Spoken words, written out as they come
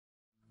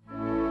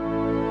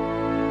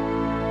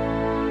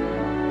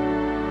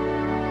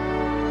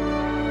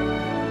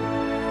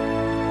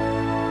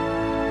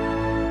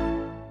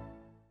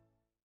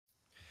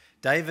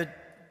David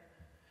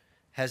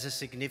has a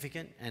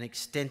significant and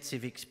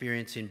extensive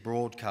experience in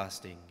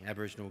broadcasting,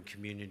 Aboriginal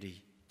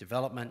community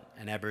development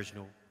and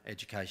Aboriginal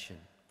education,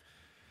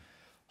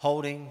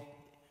 holding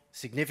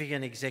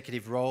significant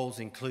executive roles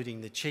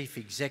including the Chief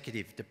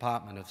Executive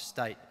Department of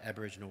State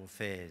Aboriginal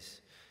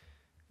Affairs.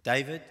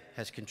 David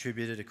has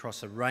contributed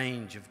across a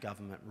range of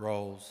government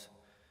roles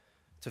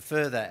to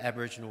further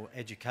Aboriginal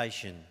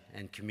education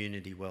and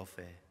community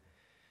welfare.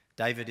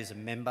 David is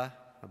a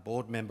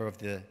board member of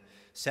the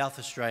South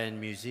Australian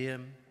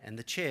Museum and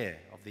the chair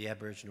of the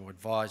Aboriginal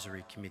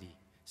Advisory Committee,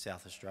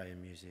 South Australian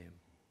Museum.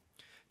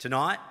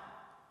 Tonight,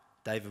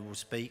 David will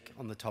speak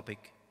on the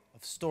topic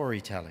of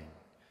storytelling,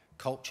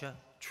 culture,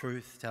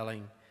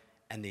 truth-telling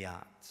and the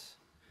arts.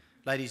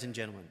 Ladies and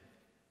gentlemen,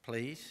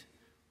 please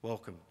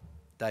welcome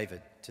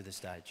David to the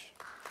stage.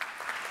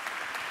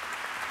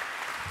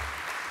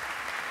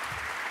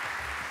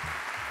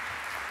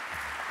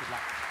 Good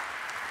luck.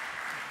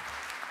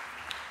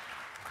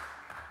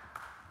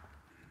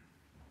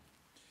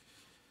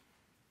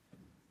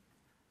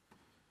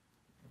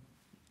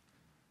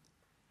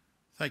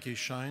 Thank you,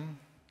 Shane.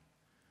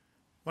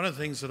 One of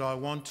the things that I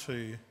want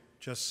to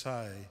just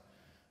say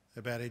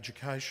about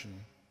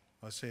education,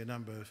 I see a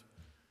number of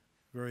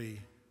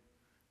very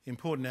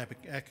important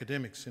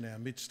academics in our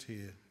midst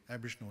here,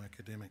 Aboriginal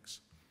academics.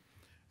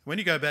 When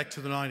you go back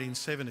to the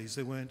 1970s,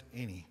 there weren't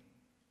any.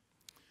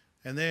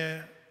 And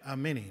there are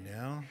many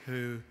now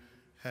who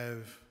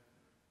have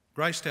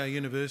graced our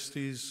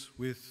universities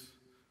with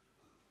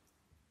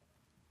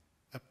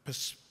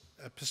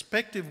a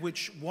perspective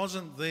which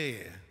wasn't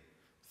there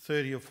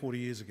 30 or 40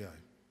 years ago.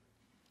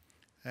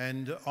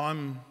 And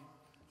I'm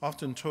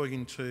often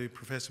talking to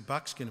Professor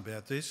Buckskin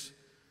about this,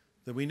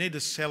 that we need to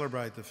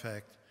celebrate the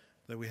fact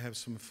that we have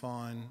some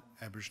fine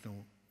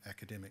Aboriginal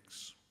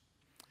academics.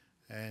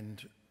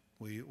 And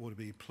we ought to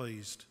be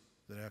pleased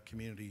that our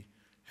community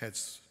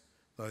has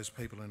those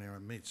people in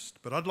our midst.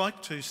 But I'd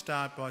like to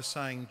start by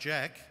saying,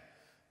 Jack,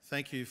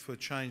 thank you for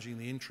changing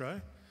the intro.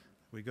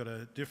 We've got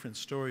a different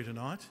story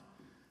tonight.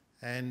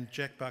 And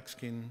Jack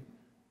Buckskin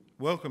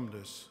welcomed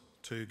us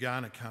to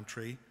Kaurna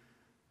country,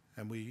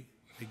 and we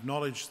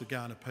acknowledge the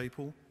Kaurna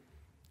people.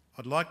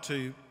 I'd like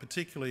to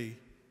particularly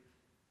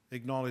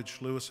acknowledge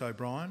Lewis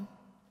O'Brien,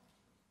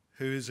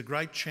 who is a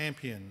great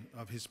champion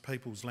of his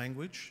people's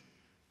language.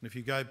 And if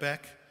you go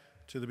back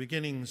to the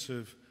beginnings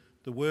of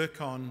the work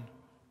on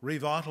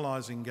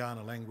revitalising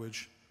Kaurna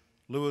language,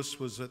 Lewis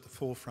was at the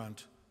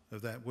forefront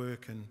of that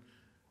work, and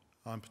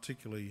I'm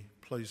particularly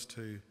pleased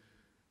to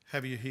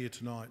have you here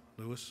tonight,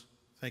 Lewis.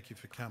 Thank you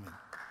for coming.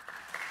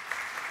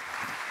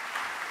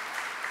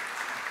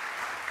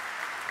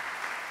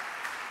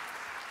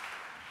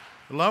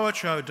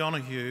 Lowitja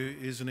O'Donoghue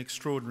is an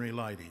extraordinary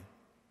lady.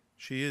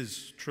 She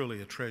is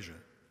truly a treasure.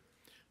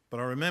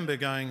 But I remember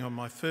going on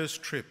my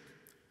first trip,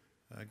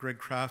 Greg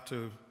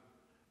Crafter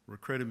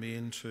recruited me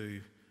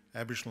into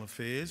Aboriginal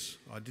affairs.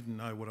 I didn't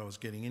know what I was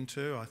getting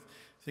into. I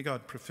think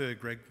I'd prefer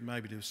Greg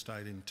maybe to have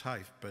stayed in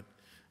TAFE, but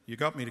you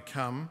got me to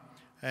come.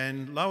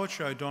 And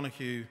Lowitja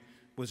O'Donoghue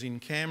was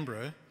in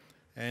Canberra,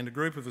 and a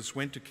group of us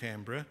went to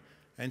Canberra,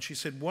 and she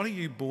said, "What are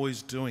you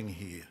boys doing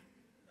here?"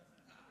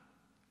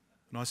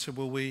 And I said,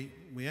 "Well, we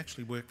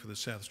actually work for the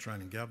South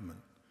Australian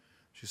government."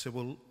 She said,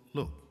 "Well,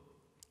 look,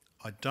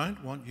 I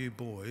don't want you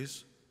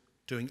boys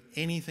doing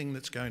anything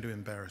that's going to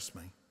embarrass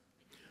me.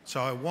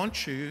 So I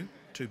want you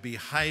to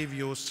behave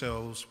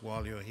yourselves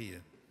while you're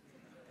here."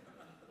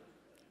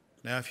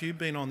 Now, if you've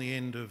been on the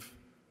end of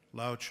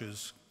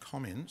Lowitja's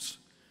comments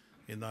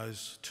in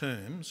those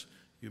terms,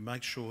 you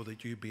make sure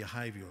that you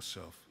behave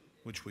yourself,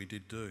 which we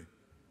did do.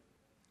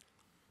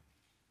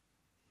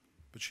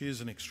 But she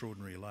is an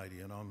extraordinary lady,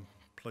 and I'm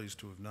pleased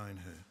to have known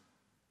her.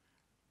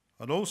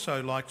 I'd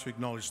also like to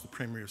acknowledge the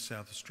Premier of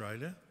South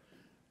Australia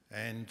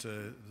and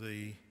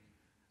the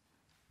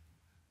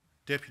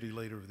Deputy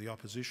Leader of the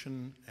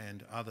Opposition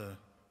and other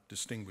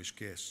distinguished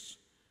guests.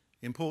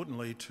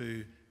 Importantly,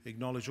 to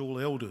acknowledge all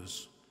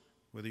elders,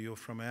 whether you're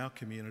from our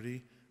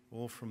community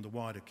or from the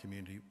wider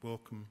community.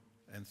 Welcome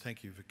and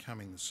thank you for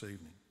coming this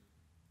evening.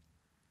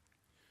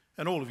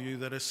 And all of you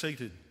that are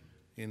seated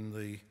in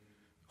the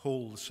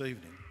hall this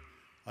evening.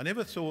 I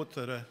never thought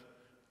that a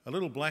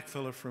little black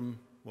fella from,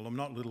 well, I'm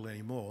not little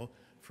anymore,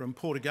 from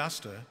Port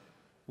Augusta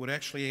would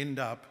actually end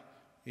up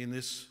in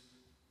this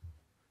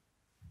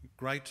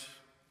great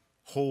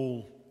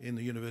hall in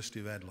the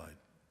University of Adelaide.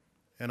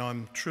 And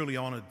I'm truly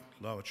honoured,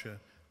 Lowitja,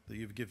 that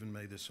you've given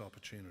me this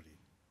opportunity.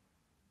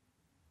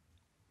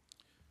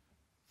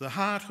 The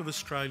heart of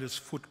Australia's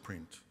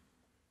footprint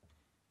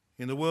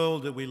in the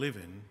world that we live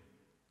in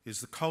is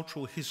the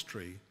cultural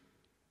history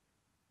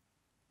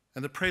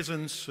and the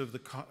presence of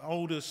the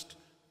oldest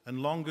and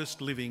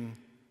longest living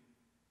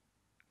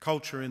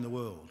culture in the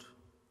world.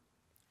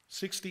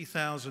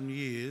 60,000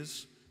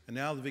 years, and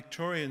now the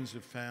Victorians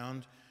have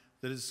found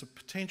that there's a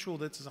potential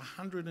that there's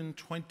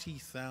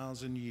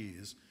 120,000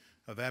 years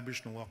of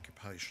Aboriginal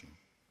occupation.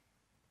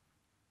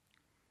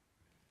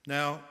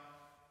 Now,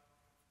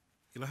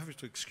 you'll have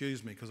to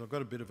excuse me because I've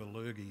got a bit of a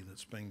lurgy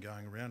that's been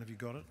going around. Have you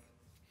got it?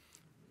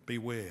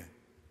 Beware.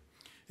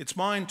 It's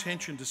my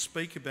intention to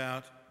speak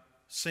about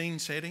scene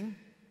setting,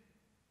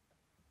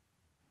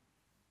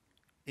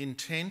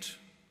 intent,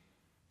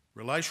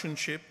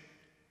 relationship,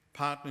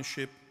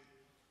 partnership,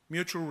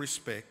 mutual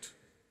respect,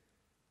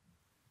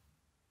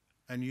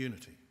 and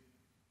unity.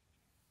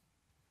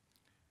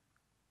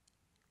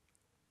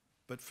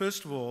 But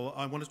first of all,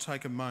 I want to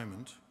take a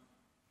moment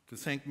to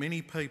thank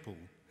many people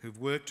who've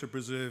worked to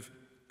preserve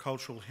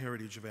cultural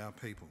heritage of our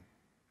people.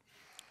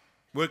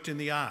 Worked in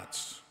the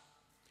arts,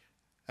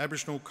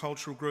 Aboriginal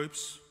cultural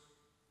groups,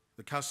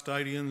 the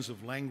custodians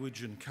of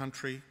language and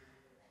country,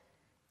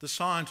 the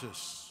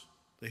scientists,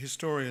 the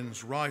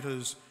historians,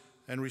 writers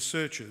and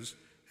researchers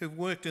who've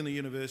worked in the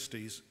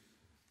universities,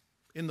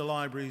 in the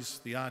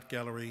libraries, the art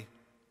gallery,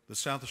 the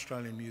South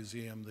Australian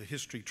Museum, the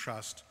History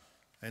Trust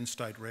and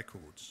State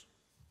Records.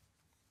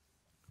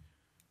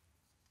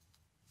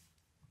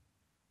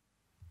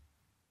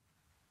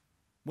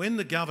 When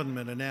the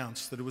government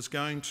announced that it was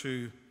going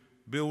to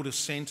build a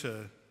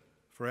centre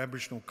for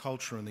Aboriginal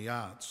culture and the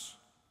arts,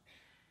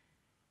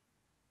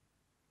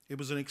 it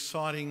was an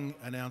exciting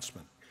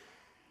announcement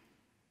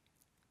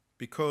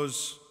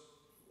because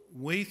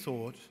we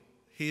thought,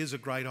 here's a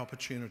great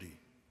opportunity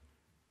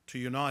to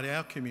unite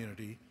our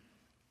community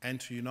and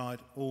to unite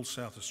all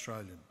South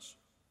Australians.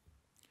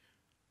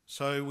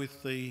 So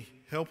with the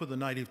help of the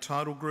native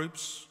title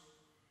groups,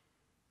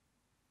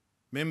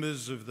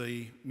 members of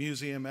the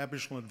Museum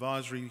Aboriginal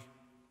Advisory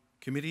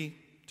Committee,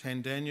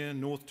 Tandanya,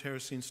 North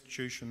Terrace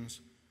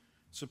institutions,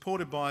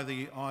 supported by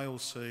the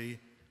ILC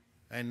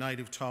and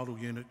Native Title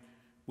Unit,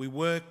 we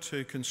work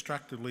to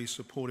constructively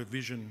support a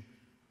vision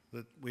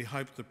that we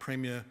hope the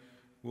Premier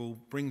will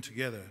bring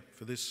together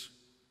for this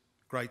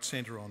great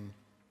centre on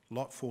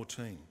Lot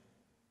 14.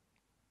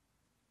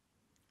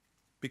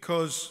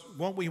 Because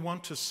what we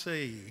want to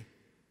see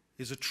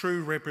is a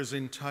true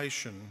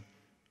representation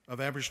of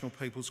Aboriginal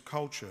people's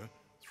culture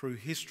through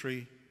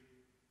history,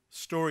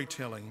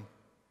 storytelling,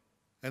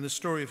 and the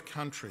story of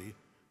country,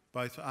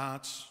 both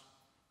arts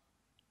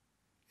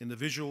in the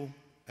visual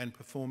and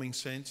performing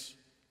sense,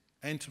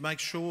 and to make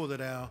sure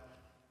that our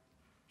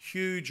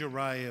huge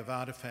array of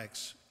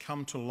artefacts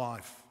come to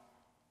life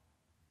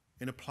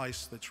in a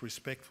place that's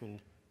respectful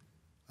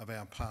of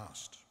our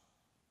past,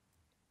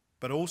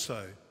 but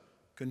also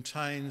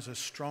contains a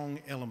strong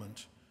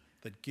element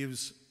that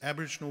gives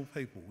Aboriginal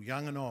people,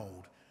 young and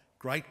old,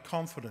 great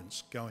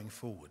confidence going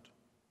forward.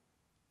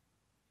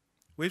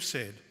 We've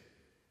said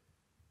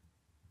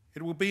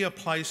it will be a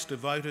place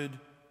devoted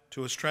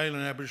to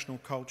Australian Aboriginal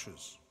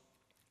cultures,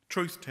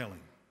 truth-telling,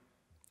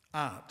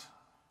 art,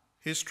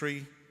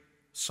 history,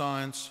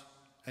 science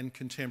and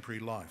contemporary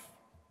life.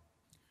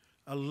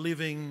 A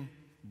living,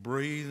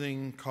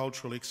 breathing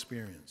cultural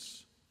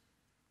experience.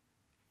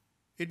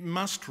 It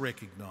must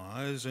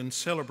recognise and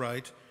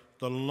celebrate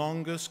the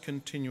longest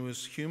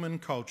continuous human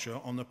culture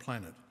on the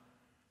planet,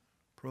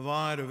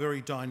 provide a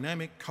very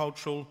dynamic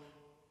cultural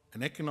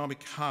and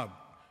economic hub,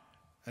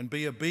 and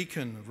be a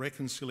beacon of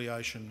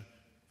reconciliation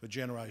for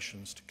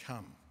generations to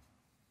come.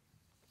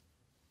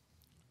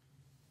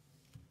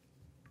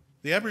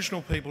 The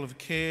Aboriginal people have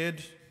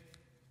cared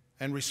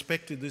and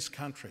respected this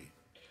country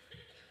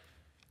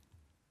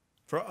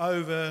for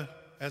over,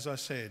 as I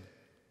said,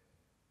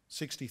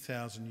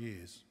 60,000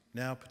 years,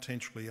 now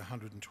potentially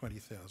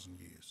 120,000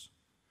 years.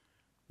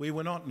 We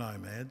were not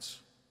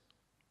nomads,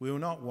 we were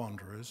not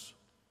wanderers,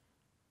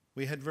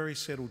 we had very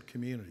settled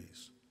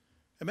communities.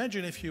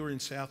 Imagine if you were in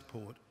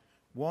Southport,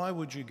 why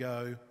would you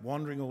go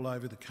wandering all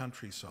over the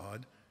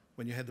countryside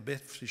when you had the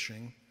best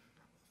fishing,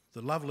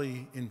 the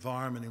lovely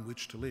environment in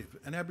which to live?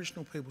 And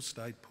Aboriginal people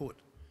stayed put.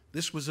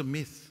 This was a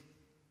myth.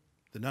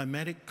 The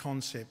nomadic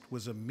concept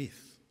was a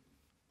myth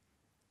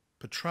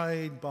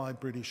portrayed by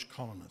British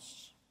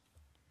colonists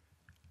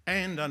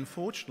and,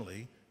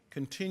 unfortunately,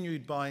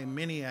 continued by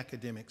many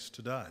academics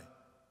today.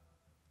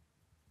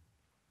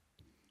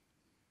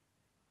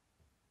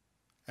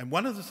 And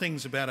one of the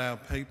things about our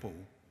people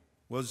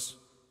was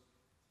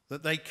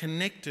that they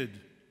connected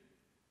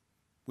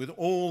with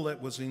all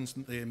that was in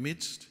their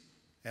midst.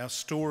 Our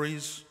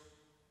stories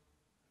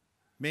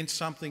meant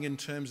something in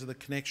terms of the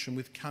connection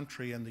with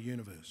country and the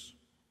universe.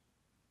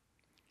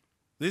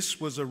 This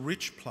was a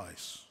rich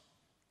place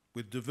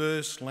with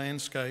diverse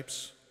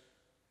landscapes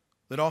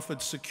that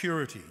offered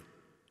security,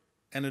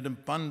 and an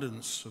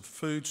abundance of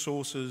food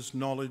sources.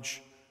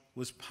 Knowledge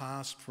was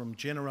passed from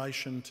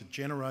generation to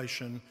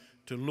generation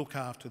to look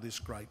after this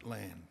great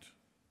land.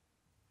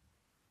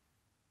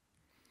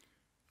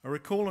 I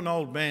recall an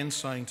old man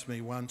saying to me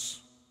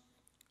once,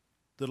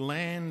 "The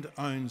land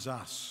owns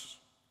us.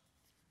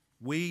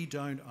 We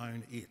don't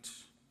own it."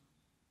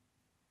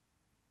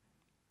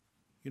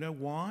 You know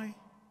why?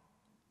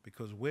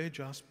 Because we're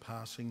just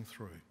passing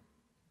through.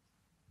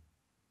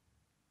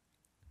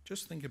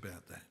 Just think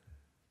about that.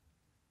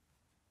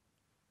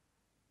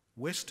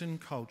 Western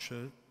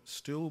culture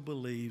still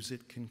believes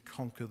it can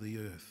conquer the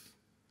earth.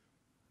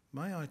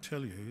 May I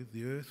tell you,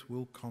 the earth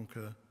will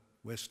conquer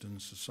Western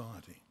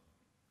society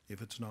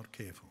if it's not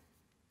careful.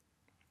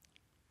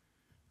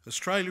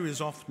 Australia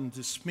is often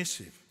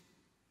dismissive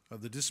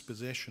of the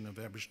dispossession of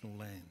Aboriginal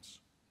lands.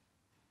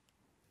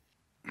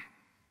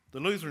 The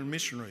Lutheran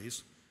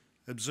missionaries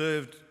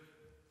observed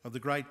of the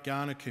great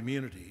Kaurna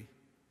community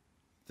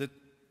that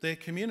their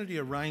community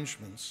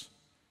arrangements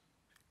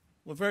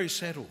were very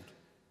settled,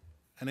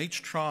 and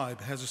each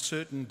tribe has a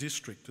certain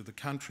district of the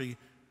country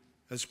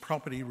as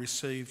property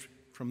received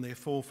from their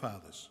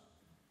forefathers,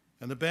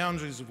 and the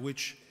boundaries of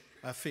which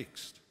are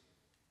fixed.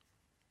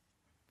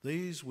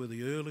 These were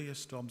the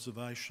earliest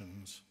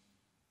observations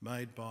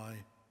made by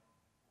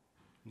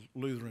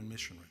Lutheran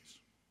missionaries.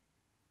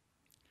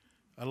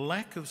 A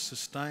lack of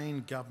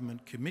sustained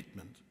government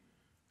commitment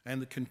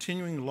and the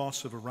continuing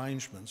loss of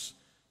arrangements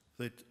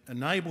that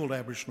enabled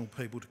Aboriginal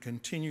people to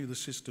continue the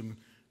system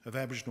of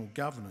Aboriginal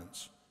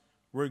governance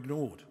were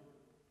ignored.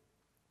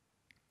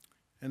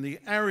 And the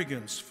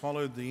arrogance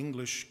followed the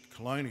English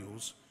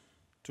colonials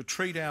to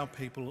treat our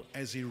people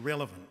as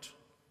irrelevant.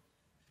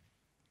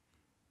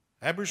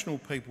 Aboriginal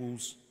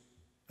peoples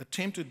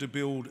attempted to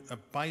build a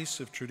base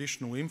of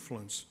traditional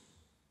influence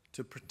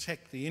to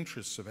protect the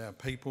interests of our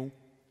people,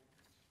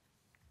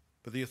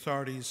 but the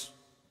authorities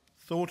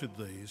thwarted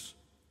these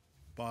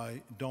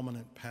by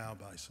dominant power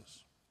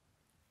bases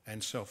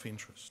and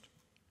self-interest.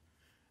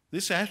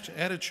 This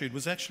attitude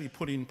was actually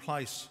put in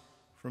place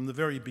from the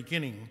very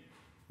beginning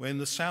when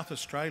the South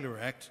Australia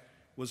Act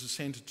was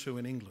assented to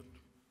in England.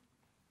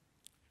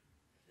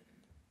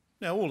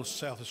 Now, all the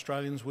South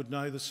Australians would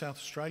know the South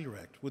Australia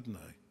Act, wouldn't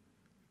they?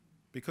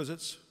 Because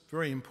it's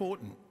very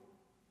important.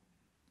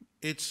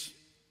 It's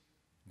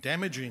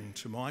damaging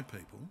to my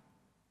people,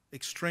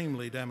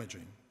 extremely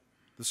damaging.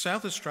 The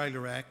South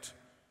Australia Act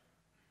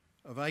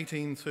of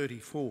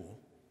 1834,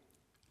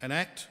 an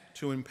act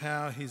to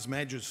empower His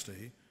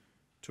Majesty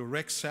to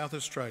erect South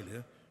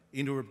Australia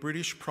into a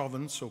British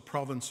province or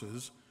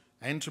provinces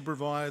and to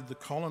provide the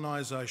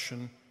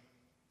colonisation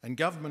and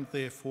government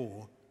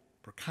therefore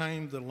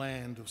proclaimed the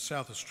land of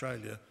South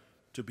Australia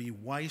to be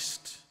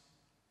waste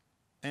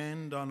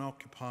and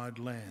unoccupied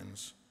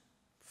lands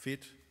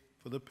fit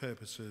for the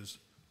purposes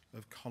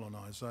of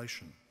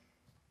colonisation.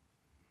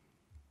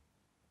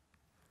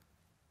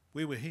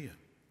 We were here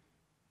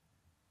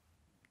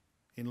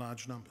in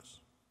large numbers.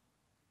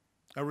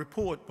 A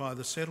report by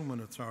the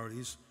settlement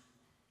authorities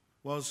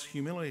was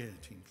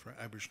humiliating for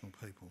Aboriginal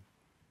people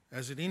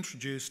as it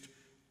introduced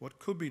what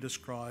could be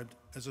described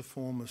as a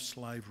form of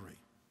slavery.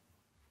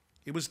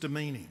 It was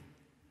demeaning,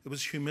 it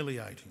was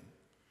humiliating.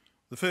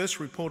 The first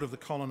report of the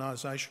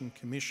Colonisation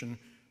Commission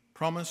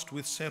promised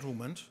with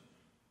settlement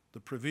the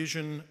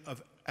provision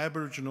of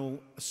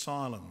Aboriginal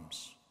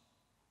asylums.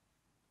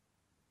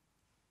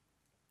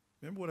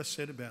 Remember what I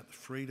said about the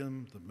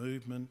freedom, the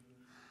movement,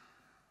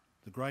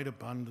 the great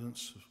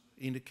abundance of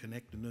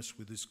interconnectedness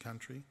with this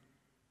country?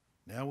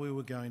 Now we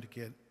were going to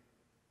get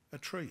a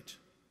treat,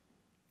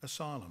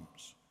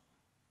 asylums.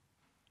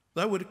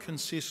 They were to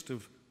consist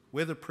of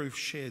weatherproof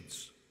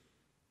sheds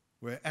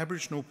where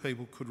Aboriginal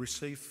people could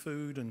receive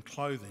food and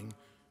clothing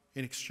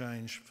in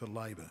exchange for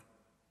labour.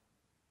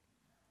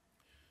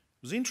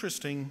 It was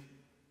interesting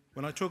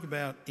when I talk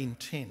about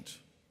intent.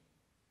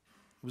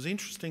 It was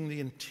interesting the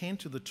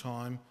intent of the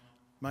time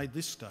made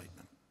this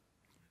statement.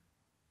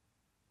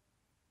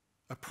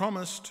 A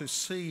promise to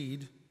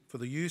cede for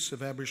the use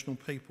of Aboriginal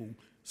people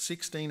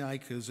 16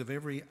 acres of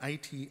every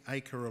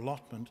 80-acre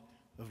allotment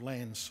of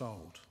land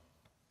sold.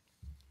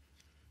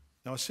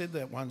 Now, I said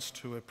that once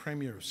to a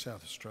Premier of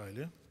South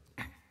Australia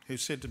who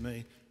said to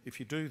me, if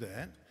you do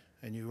that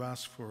and you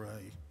ask for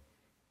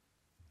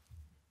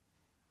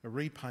a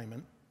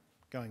repayment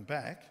going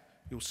back,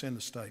 you'll send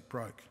the state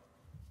broke.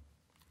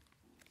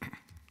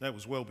 That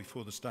was well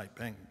before the state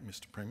bank,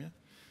 Mr Premier.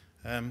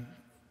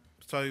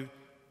 So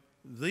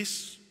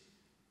this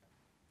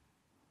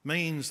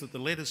means that the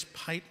letters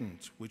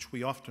patent, which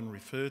we often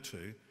refer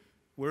to,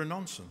 were a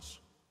nonsense.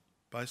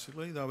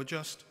 Basically, they were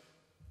just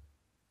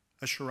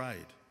a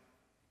charade.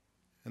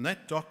 And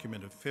that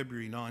document of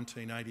February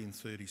 19,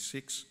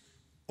 1836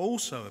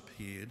 also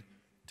appeared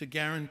to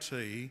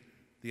guarantee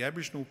the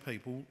Aboriginal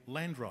people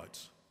land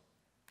rights.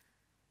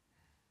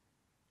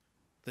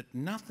 That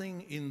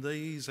nothing in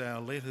these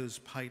our letters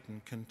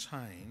patent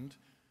contained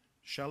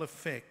shall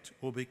affect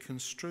or be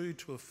construed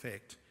to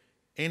affect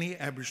any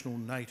Aboriginal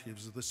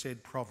natives of the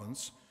said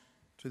province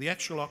to the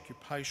actual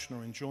occupation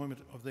or enjoyment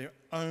of their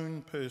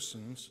own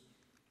persons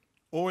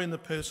or in the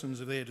persons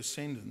of their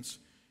descendants,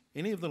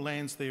 any of the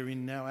lands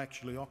therein now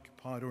actually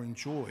occupied or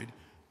enjoyed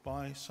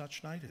by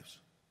such natives.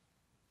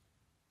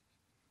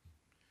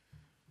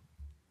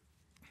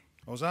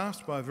 I was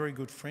asked by a very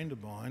good friend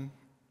of mine,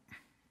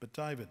 but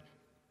David,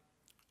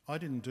 I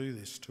didn't do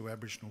this to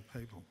Aboriginal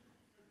people.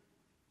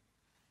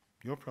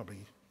 You're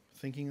probably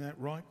thinking that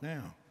right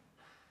now.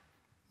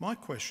 My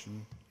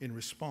question in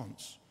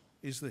response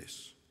is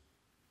this: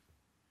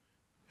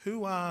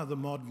 who are the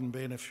modern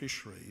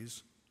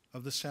beneficiaries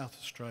of the South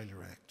Australia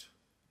Act?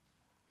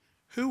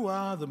 Who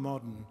are the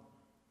modern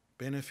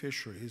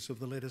beneficiaries of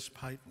the letters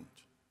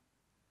patent?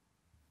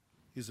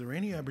 Is there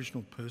any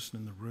Aboriginal person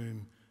in the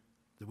room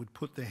that would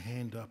put their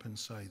hand up and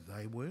say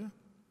they were?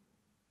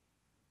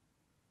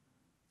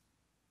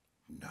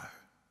 No.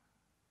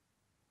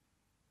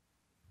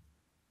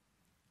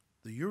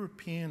 the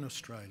European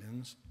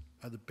Australians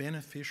are the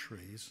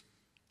beneficiaries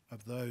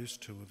of those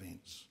two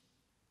events.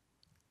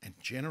 And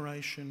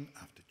generation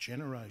after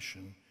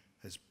generation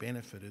has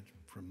benefited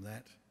from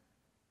that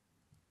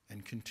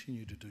and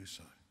continue to do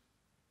so.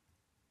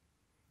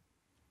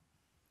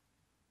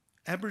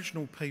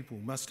 Aboriginal people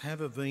must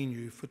have a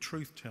venue for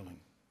truth-telling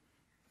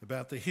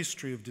about the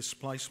history of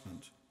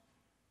displacement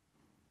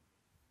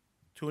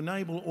to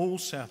enable all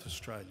South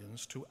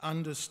Australians to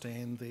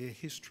understand their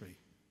history.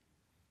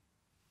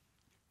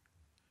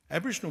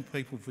 Aboriginal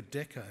people for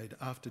decade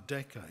after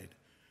decade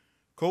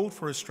called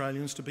for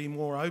Australians to be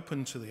more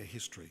open to their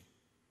history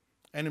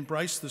and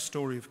embrace the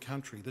story of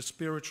country, the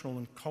spiritual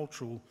and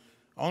cultural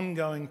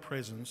ongoing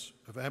presence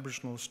of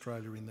Aboriginal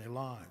Australia in their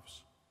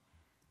lives.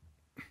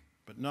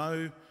 But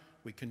no,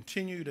 we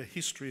continued a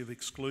history of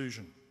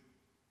exclusion,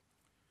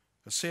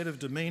 a set of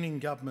demeaning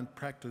government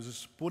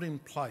practices put in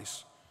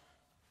place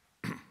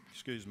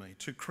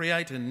to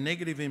create a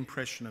negative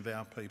impression of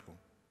our people.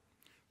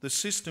 The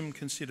system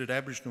considered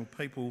Aboriginal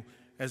people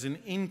as an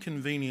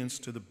inconvenience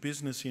to the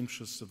business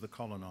interests of the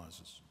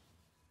colonisers.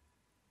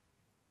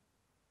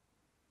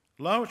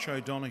 Lowitja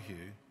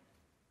O'Donoghue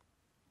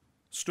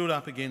stood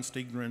up against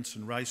ignorance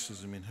and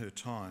racism in her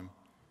time,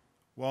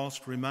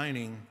 whilst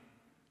remaining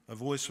a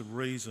voice of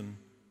reason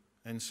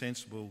and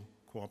sensible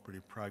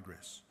cooperative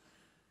progress.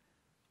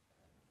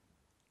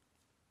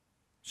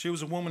 She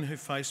was a woman who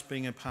faced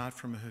being apart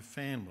from her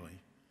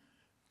family,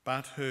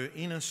 but her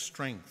inner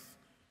strength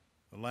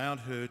allowed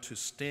her to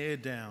stare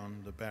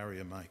down the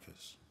barrier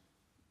makers.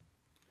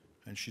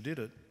 And she did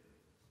it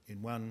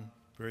in one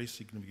very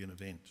significant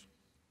event.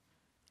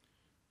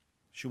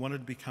 She wanted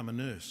to become a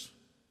nurse,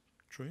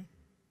 true?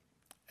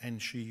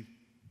 And she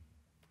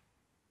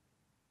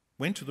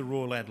went to the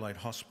Royal Adelaide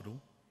Hospital,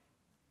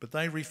 but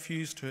they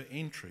refused her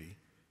entry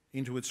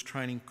into its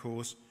training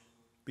course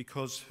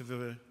because of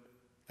her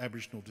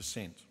Aboriginal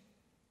descent.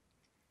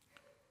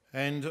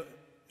 And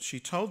she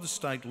told the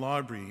State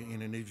Library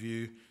in an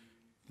interview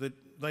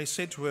that they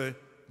said to her,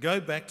 "Go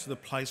back to the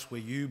place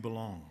where you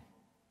belong."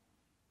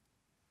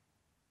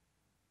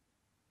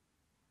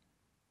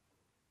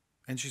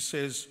 And she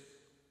says,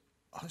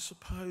 "I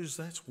suppose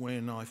that's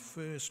when I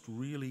first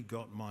really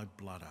got my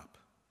blood up.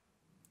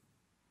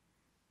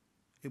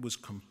 It was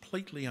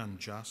completely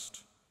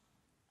unjust.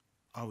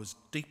 I was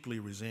deeply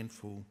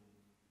resentful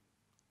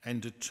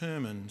and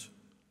determined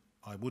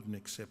I wouldn't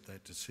accept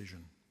that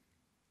decision."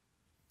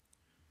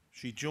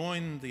 She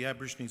joined the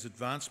Aborigines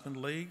Advancement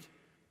League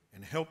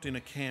and helped in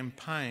a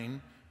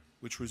campaign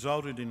which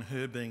resulted in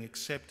her being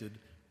accepted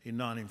in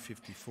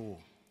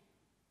 1954.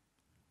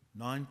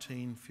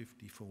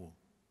 1954.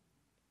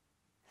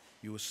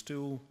 You are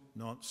still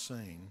not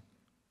seen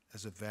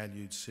as a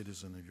valued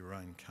citizen of your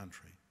own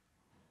country.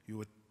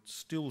 You are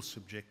still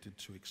subjected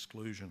to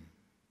exclusion.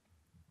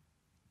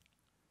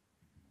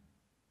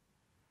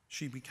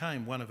 She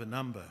became one of a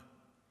number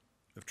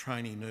of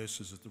trainee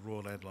nurses at the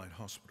Royal Adelaide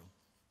Hospital.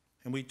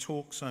 And we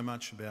talk so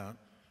much about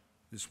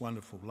this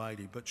wonderful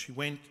lady, but she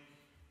went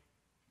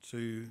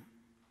to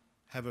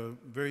have a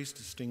very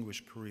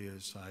distinguished career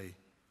as a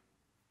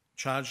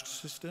charge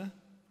sister.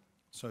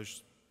 So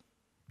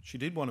she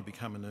did want to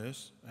become a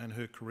nurse, and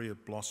her career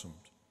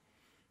blossomed.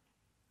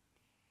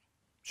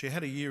 She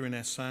had a year in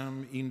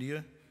Assam,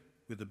 India,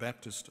 with the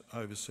Baptist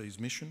Overseas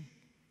Mission,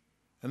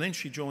 and then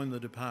she joined the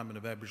Department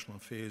of Aboriginal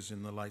Affairs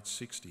in the late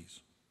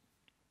 60s.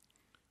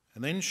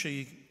 And then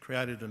she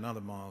created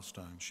another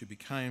milestone. She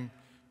became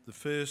the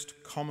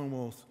first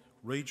Commonwealth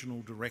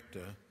Regional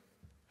Director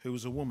who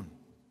was a woman.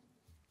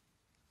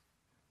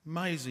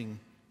 Amazing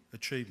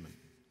achievement.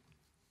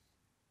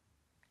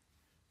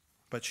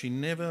 But she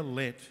never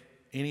let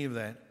any of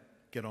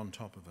that get on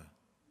top of her.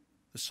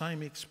 The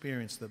same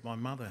experience that my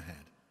mother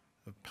had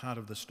of part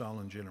of the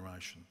stolen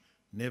generation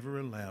never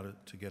allowed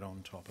it to get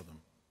on top of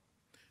them.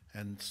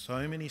 And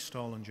so many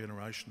stolen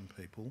generation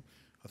people,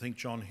 I think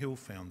John Hill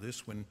found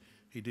this when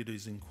he did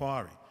his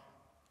inquiry.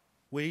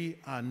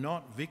 We are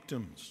not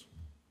victims.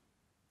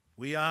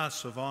 We are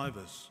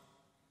survivors.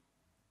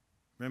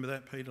 Remember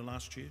that, Peter,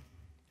 last year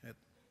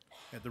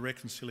at the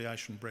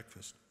reconciliation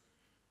breakfast?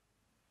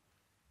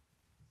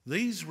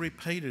 These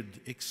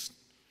repeated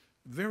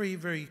very,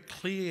 very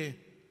clear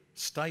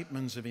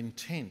statements of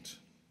intent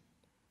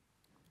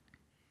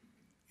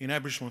in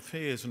Aboriginal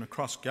affairs and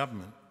across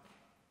government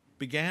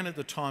began at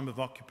the time of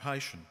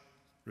occupation.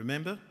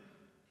 Remember,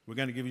 we're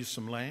going to give you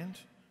some land.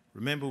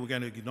 Remember, we're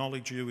going to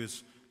acknowledge you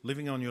as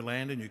living on your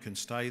land and you can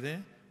stay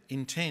there.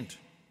 Intent.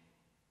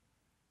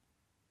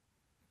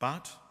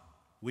 But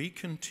we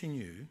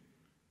continue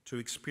to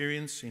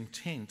experience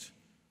intent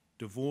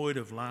devoid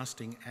of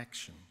lasting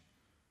action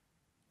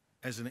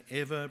as an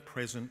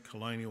ever-present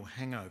colonial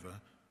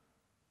hangover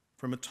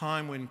from a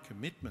time when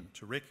commitment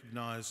to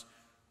recognise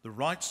the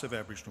rights of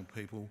Aboriginal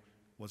people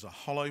was a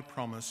hollow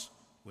promise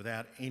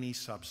without any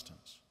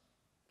substance.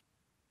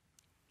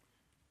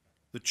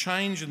 The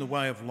change in the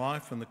way of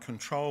life and the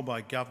control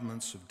by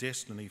governments of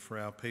destiny for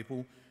our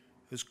people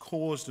has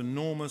caused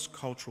enormous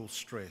cultural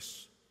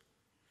stress.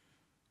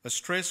 a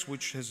stress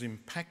which has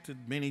impacted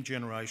many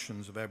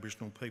generations of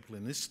Aboriginal people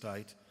in this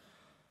state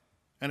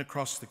and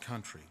across the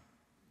country.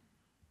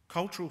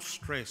 Cultural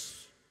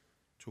stress,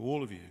 to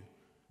all of you,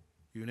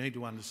 you need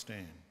to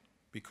understand,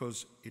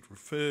 because it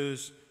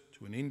refers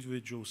to an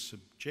individual's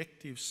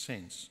subjective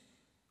sense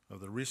of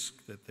the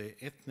risk that their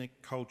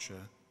ethnic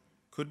culture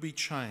could be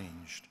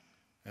changed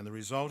and the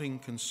resulting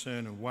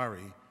concern and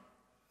worry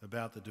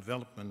about the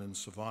development and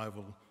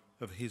survival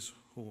of his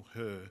or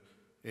her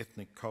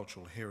ethnic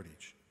cultural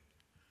heritage.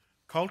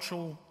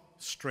 Cultural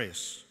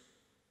stress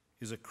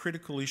is a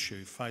critical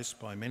issue faced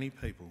by many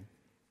people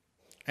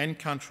and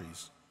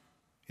countries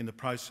in the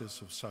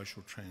process of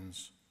social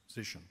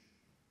transition.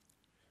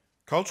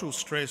 Cultural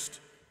stress,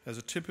 as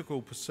a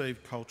typical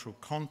perceived cultural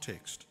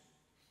context,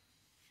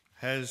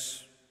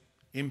 has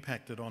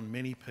impacted on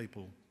many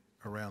people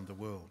around the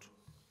world.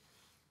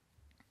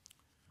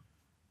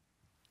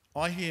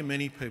 I hear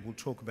many people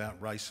talk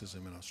about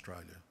racism in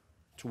Australia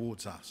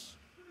towards us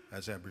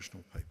as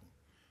Aboriginal people.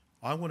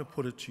 I want to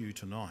put it to you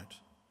tonight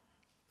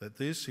that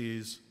this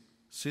is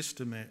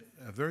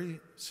a very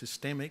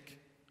systemic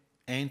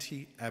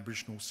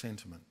anti-Aboriginal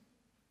sentiment.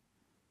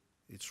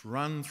 It's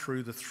run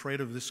through the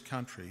thread of this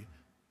country,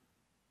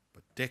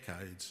 but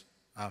decades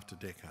after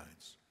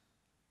decades.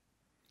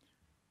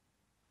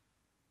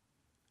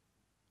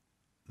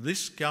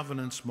 This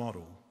governance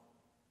model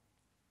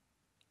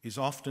is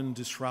often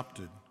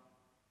disrupted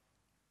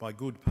by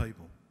good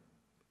people,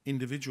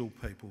 individual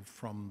people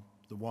from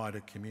the wider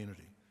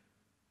community,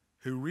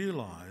 who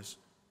realise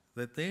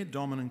that their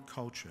dominant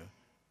culture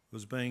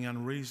was being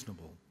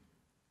unreasonable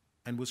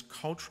and was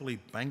culturally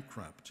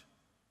bankrupt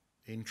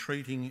in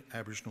treating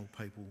Aboriginal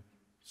people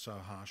so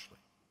harshly.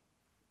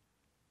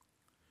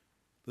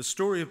 The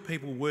story of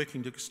people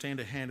working to extend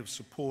a hand of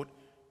support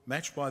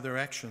matched by their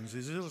actions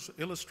is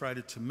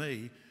illustrated to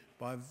me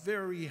by a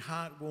very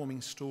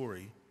heartwarming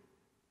story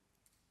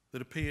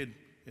that appeared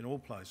in all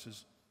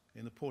places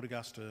in the Port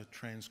Augusta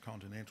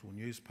Transcontinental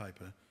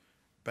newspaper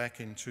back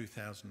in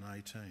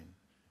 2018.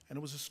 And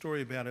it was a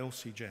story about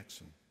Elsie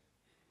Jackson,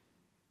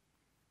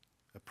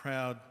 a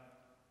proud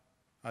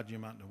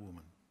Adnyamatna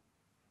woman.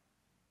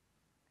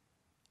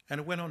 And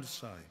it went on to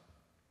say,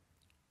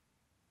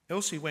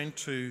 Elsie went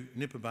to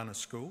Nippabunna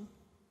School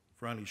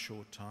for only a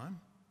short time,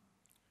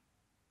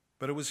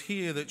 but it was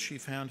here that she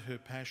found her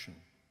passion.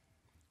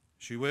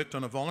 She worked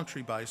on a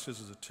voluntary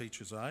basis as a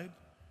teacher's aide,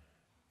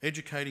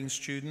 educating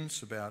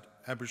students about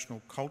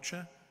Aboriginal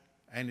culture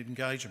and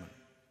engagement.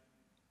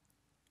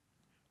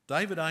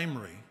 David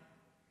Amery,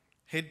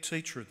 head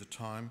teacher at the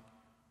time,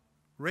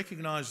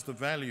 recognised the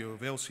value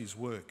of Elsie's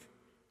work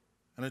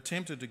and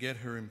attempted to get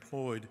her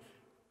employed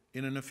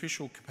in an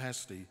official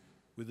capacity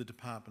with the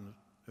Department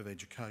of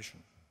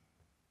Education.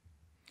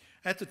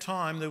 At the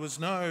time, there was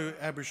no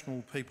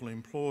Aboriginal people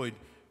employed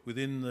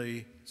within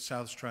the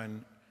South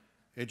Australian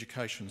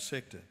education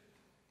sector.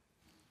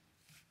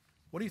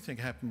 What do you think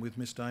happened with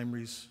Mr.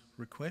 Amery's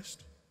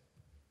request?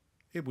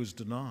 It was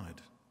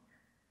denied.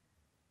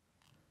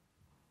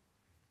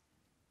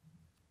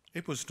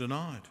 It was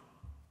denied.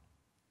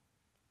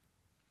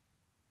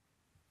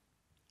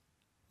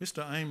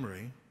 Mr.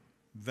 Amery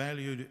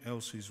valued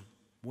Elsie's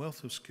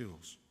wealth of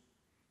skills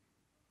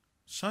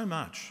so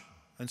much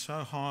and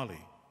so highly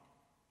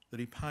that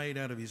he paid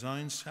out of his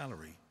own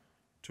salary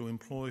to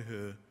employ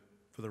her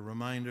for the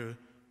remainder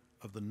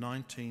of the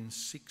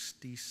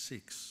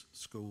 1966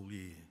 school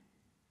year.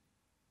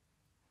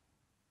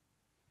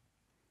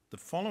 The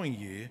following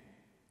year,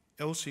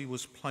 Elsie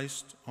was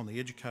placed on the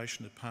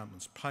Education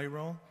Department's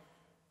payroll,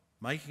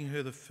 making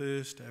her the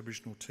first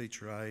Aboriginal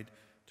teacher aide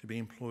to be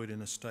employed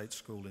in a state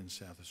school in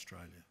South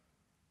Australia.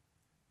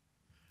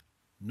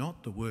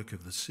 Not the work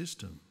of the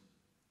system,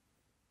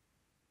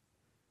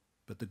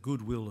 but the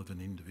goodwill of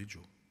an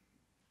individual.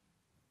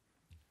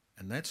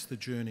 And that's the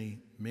journey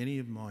many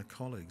of my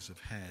colleagues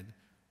have had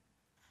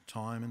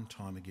time and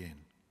time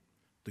again.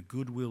 The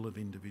goodwill of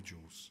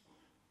individuals,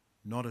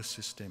 not a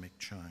systemic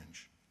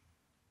change.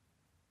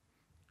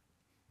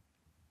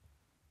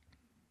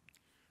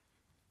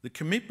 The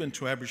commitment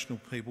to Aboriginal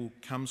people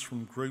comes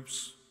from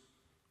groups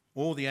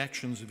or the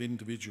actions of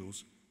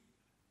individuals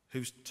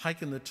who've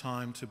taken the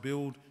time to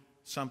build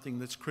something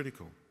that's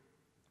critical: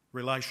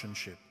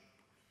 relationship.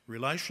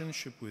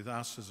 Relationship with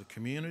us as a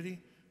community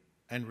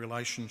and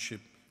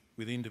relationship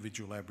with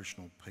individual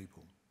Aboriginal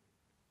people.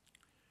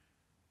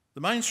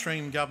 The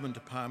mainstream government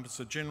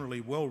departments are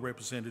generally well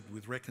represented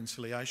with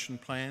reconciliation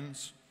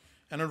plans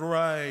and an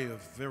array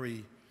of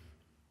very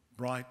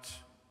bright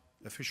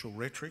official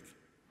rhetoric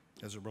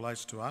as it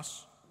relates to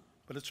us,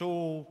 but it's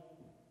all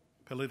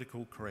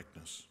political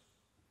correctness.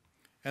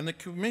 And the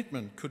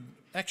commitment could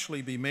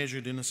actually be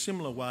measured in a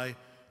similar way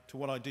to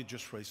what I did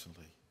just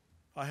recently.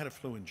 I had a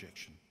flu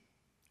injection.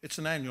 It's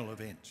an annual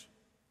event.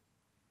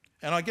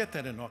 And I get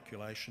that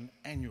inoculation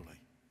annually.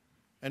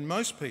 And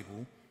most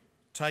people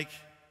take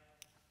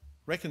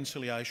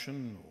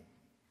reconciliation or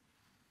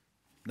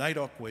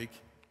NAIDOC week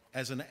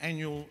as an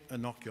annual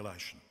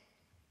inoculation,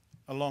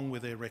 along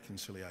with their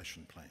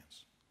reconciliation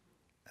plans.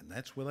 And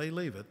that's where they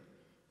leave it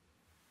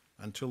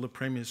until the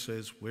Premier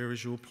says, "Where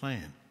is your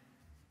plan?"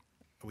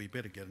 We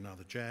better get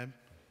another jab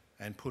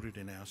and put it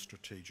in our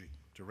strategic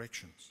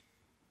directions.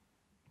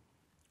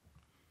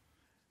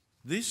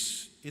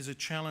 This is a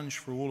challenge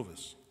for all of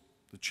us.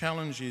 The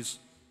challenge is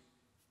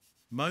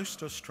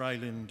most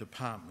Australian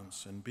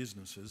departments and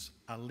businesses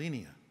are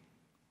linear.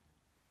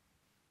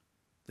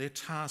 They're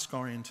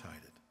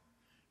task-orientated.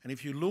 And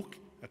if you look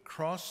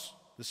across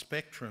the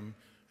spectrum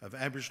of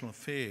Aboriginal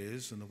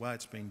affairs and the way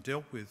it's been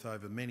dealt with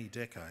over many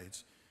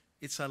decades,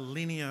 it's a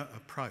linear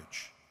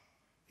approach.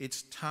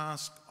 It's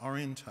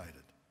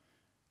task-orientated.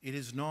 It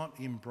is not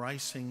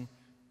embracing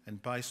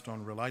and based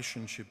on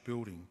relationship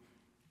building.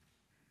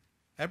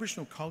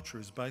 Aboriginal culture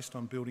is based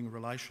on building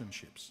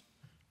relationships,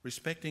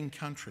 respecting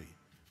country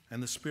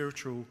and the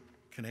spiritual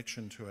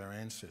connection to our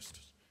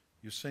ancestors.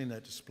 You've seen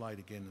that displayed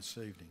again this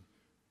evening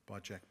by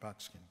Jack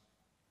Buckskin.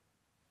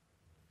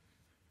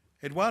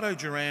 Eduardo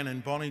Duran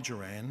and Bonnie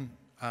Duran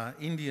are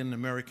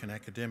Indian-American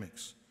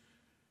academics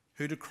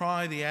who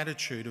decry the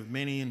attitude of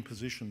many in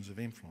positions of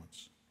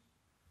influence.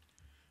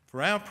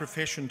 For our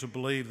profession to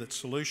believe that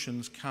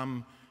solutions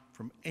come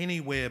from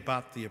anywhere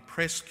but the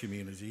oppressed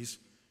communities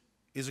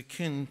is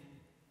akin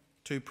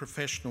to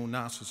professional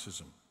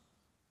narcissism.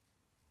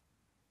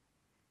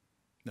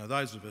 Now,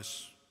 those of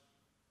us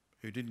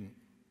who didn't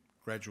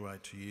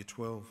graduate to Year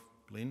 12,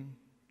 Lynn,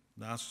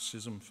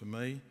 narcissism for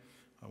me,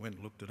 I went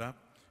and looked it up,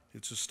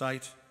 it's a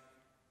state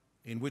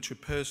in which a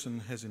person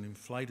has an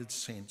inflated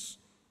sense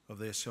of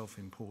their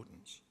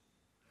self-importance.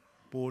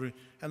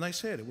 And they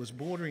said it was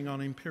bordering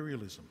on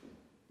imperialism.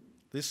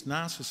 This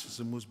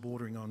narcissism was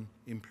bordering on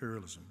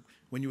imperialism.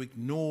 When you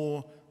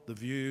ignore the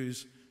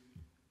views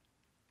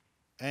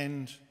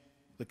and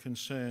the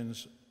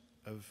concerns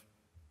of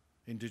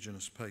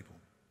Indigenous people.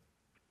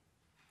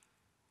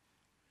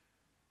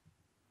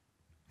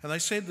 And they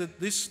said that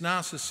this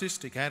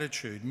narcissistic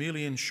attitude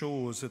merely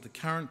ensures that the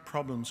current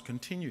problems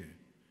continue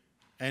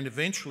and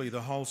eventually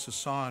the whole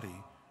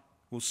society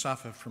will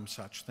suffer from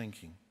such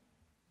thinking.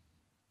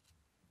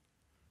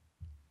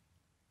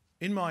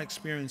 In my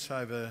experience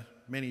over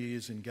many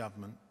years in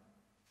government,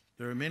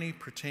 there are many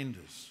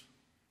pretenders.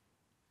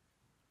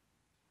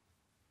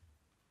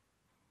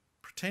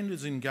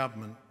 Pretenders in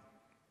government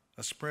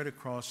are spread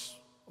across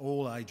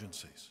all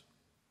agencies.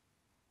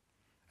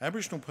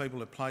 Aboriginal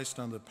people are placed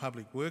under the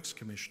Public Works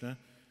Commissioner,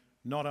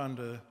 not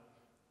under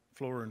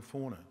Flora and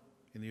Fauna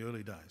in the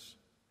early days.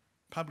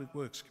 Public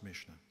Works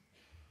Commissioner.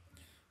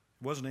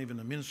 It wasn't even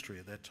a ministry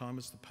at that time, it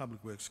was the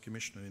Public Works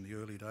Commissioner in the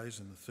early days,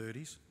 in the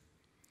 30s.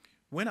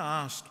 When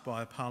asked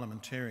by a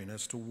parliamentarian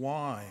as to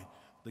why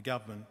the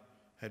government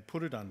had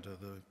put it under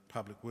the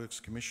Public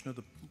Works Commissioner,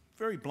 the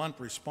very blunt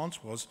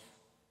response was,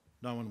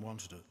 no one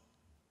wanted it.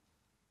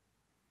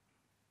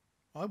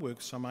 I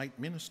worked some 8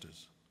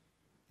 ministers.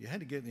 You had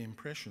to get the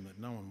impression that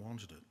no one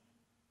wanted it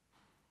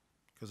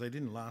because they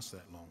didn't last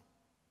that long.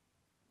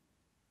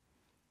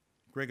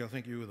 Greg, I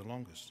think you were the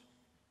longest.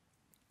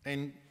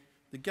 And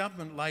the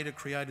government later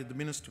created the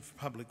Minister for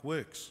Public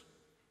Works,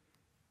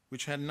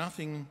 which had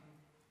nothing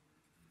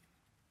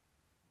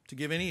to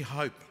give any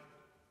hope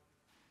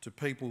to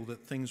people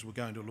that things were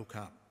going to look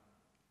up.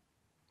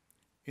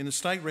 In the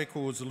State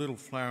Records, A Little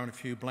Flower and a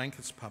Few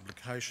Blankets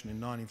publication in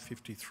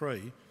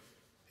 1953,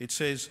 it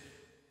says,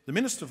 the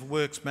Minister for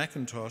Works,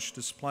 McIntosh,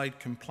 displayed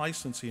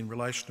complacency in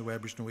relation to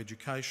Aboriginal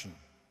education.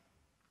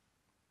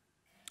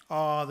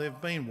 Oh, there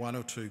have been 1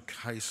 or 2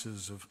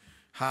 cases of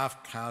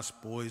half-caste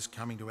boys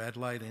coming to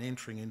Adelaide and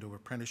entering into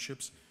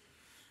apprenticeships.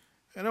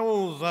 And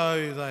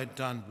although they'd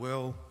done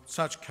well,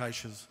 such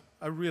cases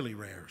are really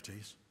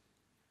rarities.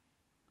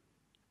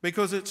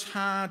 Because it's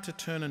hard to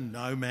turn a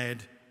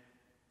nomad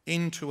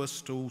into a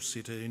stool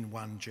sitter in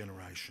one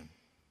generation.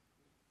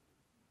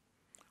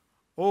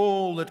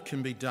 All that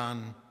can be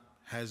done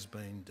has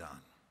been done.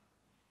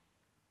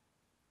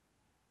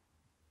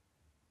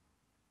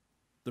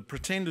 The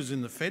pretenders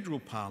in the federal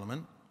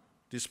parliament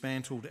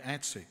dismantled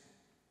ATSIC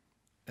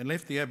and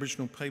left the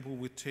Aboriginal people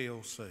with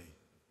TLC,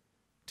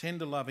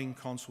 tender-loving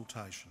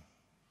consultation,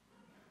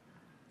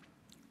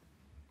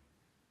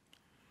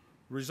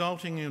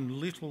 resulting in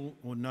little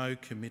or no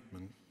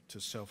commitment to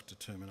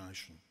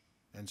self-determination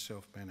and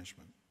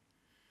self-management.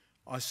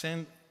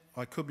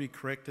 I could be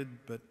corrected,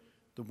 but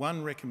the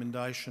one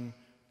recommendation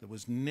that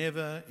was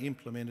never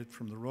implemented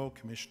from the Royal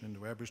Commission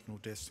into Aboriginal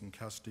Deaths in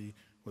Custody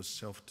was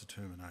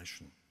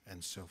self-determination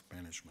and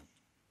self-management.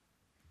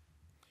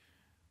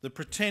 The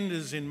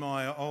pretenders in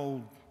my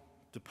old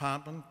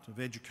Department of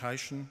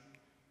Education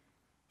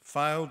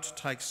failed to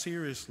take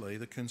seriously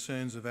the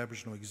concerns of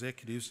Aboriginal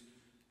executives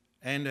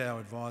and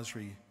our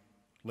advisory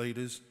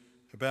leaders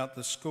about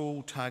the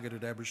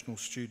school-targeted Aboriginal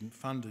student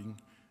funding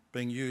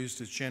being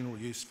used as general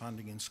use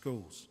funding in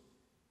schools.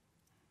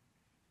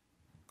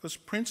 Because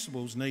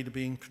principals need to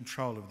be in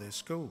control of their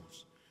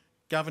schools.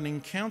 Governing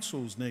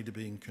councils need to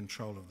be in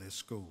control of their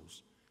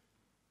schools.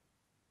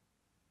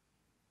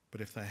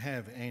 But if they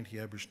have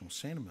anti-Aboriginal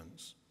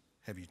sentiments,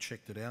 have you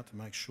checked it out to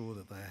make sure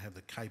that they have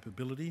the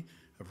capability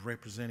of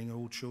representing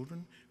all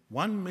children?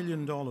 $1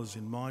 million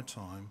in my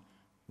time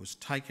was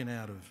taken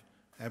out of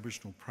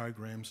Aboriginal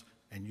programs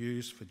and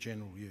used for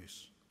general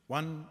use.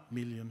 $1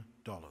 million.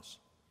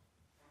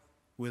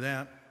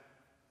 Without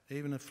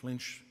even a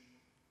flinch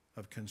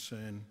of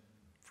concern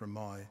from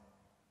my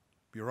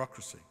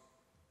bureaucracy.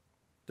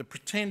 The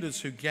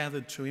pretenders who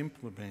gathered to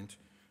implement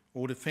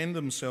or defend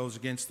themselves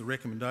against the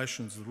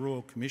recommendations of the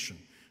Royal Commission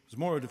was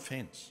more a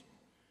defence.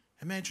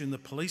 Imagine the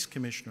police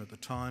commissioner at the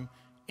time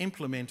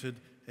implemented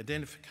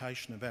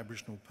identification of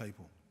Aboriginal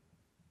people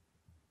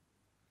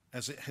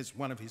as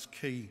one of his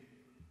key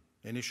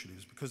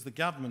initiatives, because the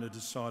government had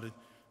decided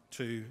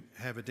to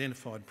have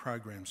identified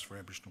programs for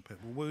Aboriginal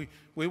people.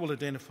 We will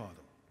identify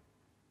them.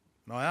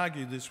 And I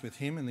argued this with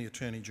him and the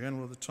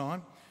Attorney-General at the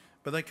time,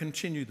 but they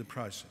continued the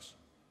process.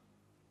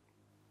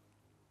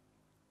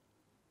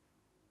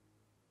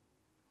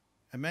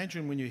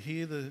 Imagine when you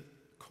hear the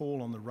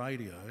call on the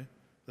radio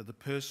that the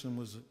person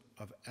was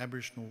of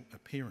Aboriginal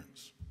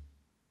appearance.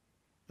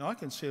 Now, I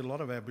can see a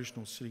lot of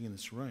Aboriginals sitting in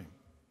this room.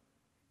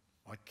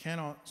 I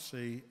cannot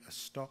see a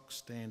stock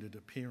standard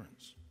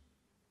appearance.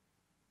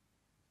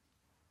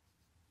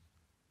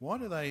 Why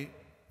do they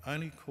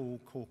only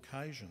call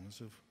Caucasians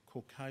of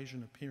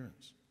Caucasian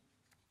appearance?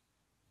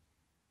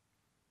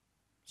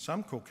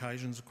 Some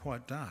Caucasians are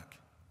quite dark,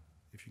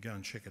 if you go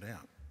and check it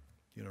out,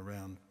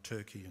 around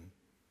Turkey and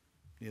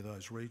near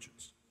those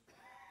regions.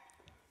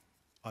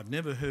 I've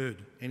never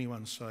heard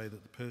anyone say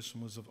that the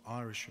person was of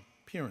Irish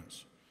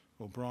appearance,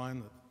 or Brian,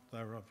 that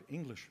they were of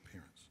English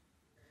appearance.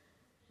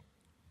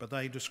 But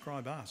they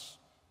describe us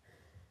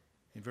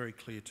in very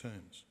clear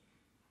terms.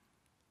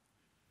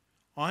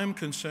 I am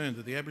concerned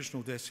that the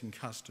Aboriginal deaths in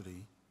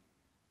custody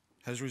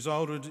has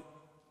resulted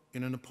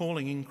in an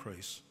appalling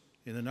increase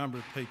in the number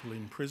of people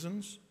in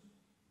prisons,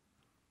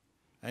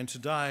 and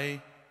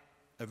today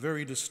a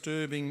very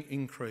disturbing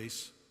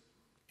increase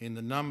in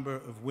the number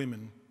of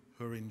women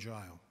who are in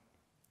jail,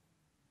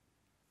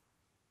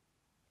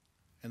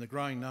 and the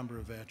growing number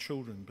of our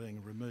children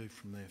being removed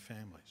from their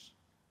families.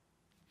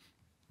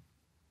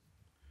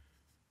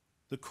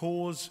 The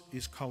cause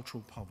is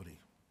cultural poverty,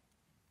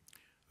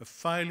 a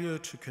failure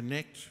to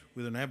connect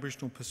with an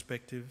Aboriginal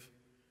perspective,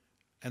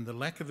 and the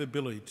lack of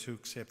ability to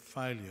accept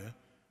failure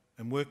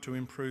and work to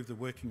improve the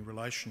working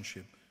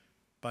relationship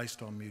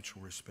based on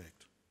mutual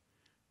respect.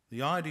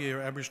 The idea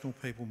Aboriginal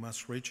people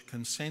must reach a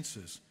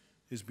consensus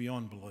is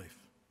beyond belief.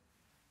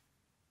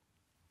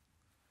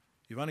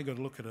 You've only got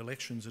to look at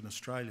elections in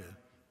Australia.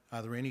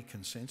 Are there any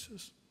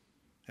consensus?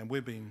 And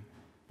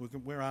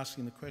we're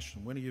asking the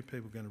question, when are you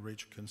people going to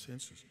reach a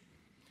consensus?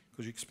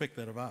 Because you expect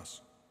that of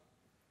us.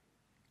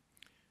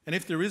 And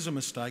if there is a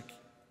mistake,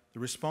 the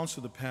response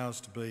of the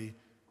powers to be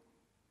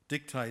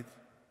dictate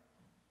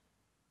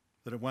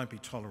that it won't be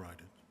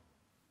tolerated.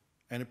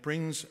 And it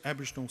brings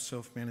Aboriginal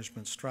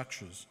self-management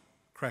structures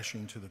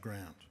crashing to the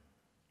ground.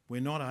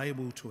 We're not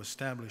able to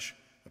establish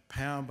a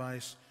power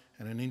base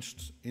and an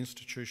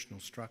institutional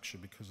structure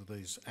because of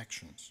these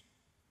actions.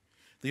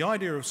 The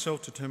idea of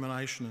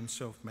self-determination and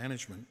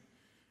self-management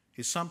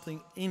is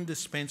something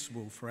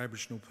indispensable for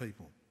Aboriginal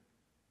people.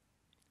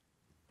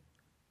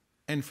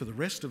 And for the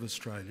rest of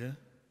Australia,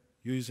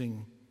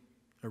 using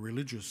a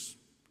religious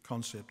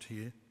concept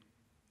here,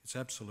 it's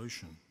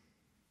absolution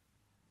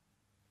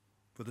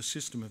for the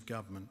system of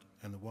government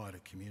and the wider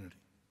community.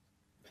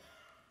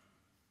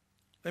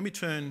 Let me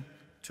turn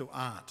to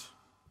art.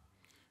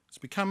 It's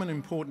become an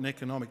important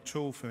economic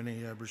tool for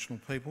many Aboriginal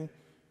people,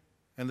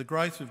 and the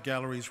growth of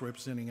galleries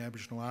representing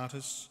Aboriginal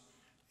artists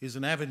is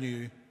an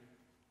avenue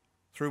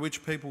through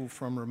which people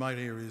from remote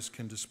areas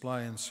can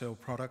display and sell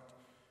product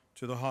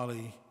to the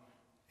highly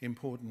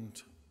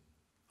important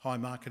high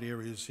market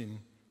areas in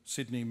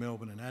Sydney,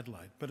 Melbourne and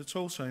Adelaide. But it's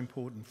also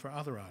important for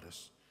other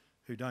artists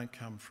who don't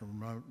come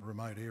from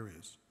remote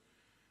areas.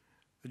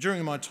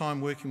 During my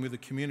time working with the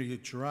community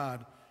at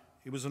Gerard,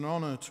 it was an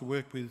honour to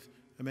work with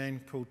a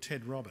man called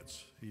Ted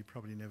Roberts, who you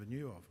probably never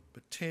knew of.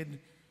 But Ted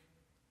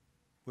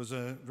was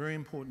a very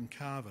important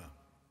carver.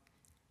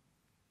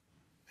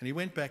 And he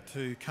went back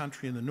to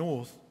country in the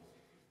north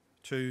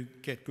to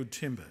get good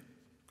timber,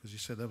 because he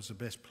said that was the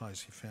best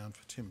place he found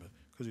for timber,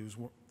 because he was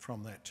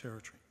from that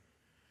territory.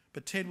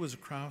 But Ted was a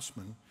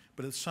craftsman,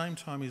 but at the same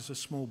time he was a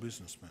small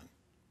businessman,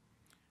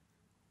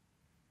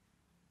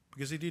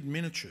 because he did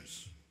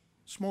miniatures,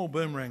 small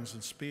boomerangs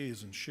and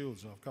spears and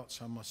shields. I've got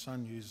some, my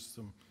son uses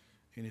them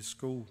in his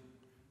school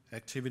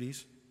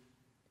activities.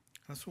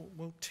 I thought,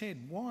 well,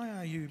 Ted, why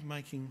are you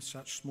making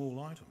such small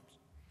items?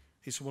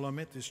 He said, well, I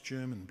met this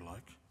German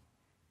bloke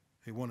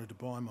who wanted to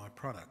buy my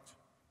product,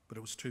 but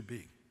it was too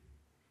big.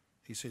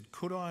 He said,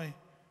 could I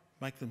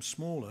make them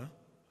smaller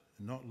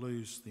and not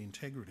lose the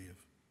integrity of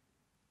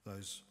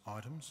those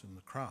items and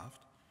the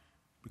craft,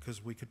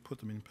 because we could put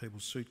them in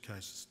people's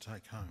suitcases to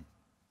take home.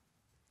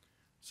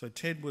 So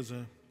Ted was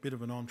a bit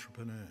of an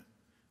entrepreneur,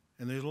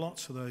 and there's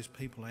lots of those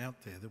people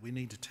out there that we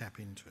need to tap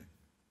into.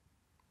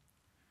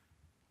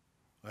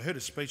 I heard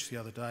a speech the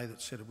other day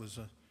that said it was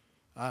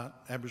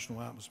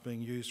Aboriginal art was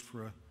being used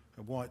for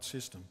a white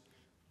system.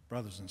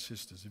 Brothers and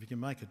sisters, if you can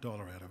make $1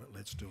 out of it,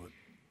 let's do it.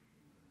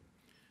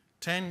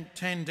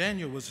 Tan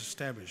Daniel was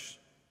established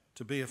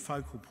to be a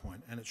focal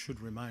point, and it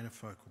should remain a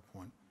focal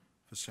point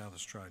for South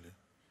Australia.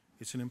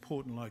 It's an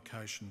important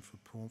location for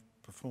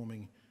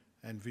performing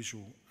and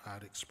visual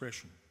art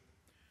expression.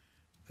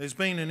 There's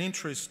been an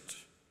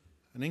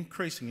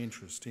increasing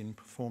interest in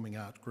performing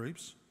art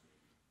groups,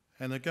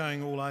 and they're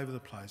going all over the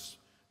place.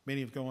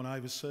 Many have gone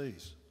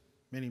overseas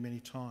many,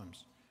 many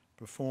times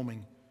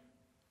performing,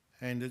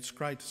 and it's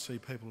great to see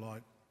people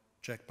like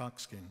Jack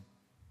Buckskin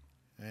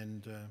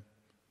and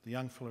the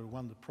young fellow who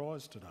won the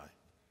prize today,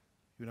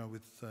 you know,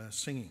 with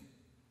singing.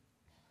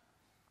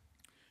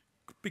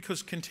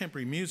 Because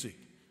contemporary music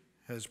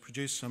has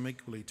produced some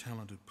equally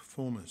talented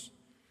performers.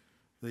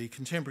 The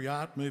contemporary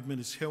art movement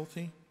is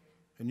healthy,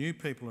 and new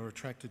people are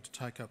attracted to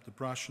take up the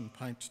brush and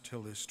paint to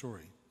tell their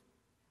story.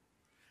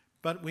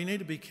 But we need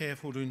to be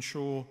careful to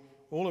ensure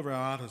all of our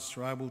artists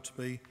are able to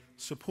be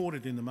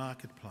supported in the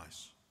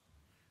marketplace.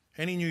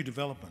 Any new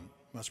development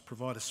must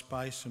provide a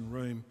space and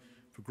room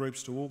for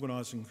groups to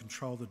organise and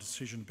control the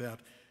decision about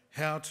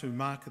how to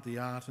market the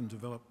art and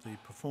develop the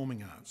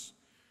performing arts.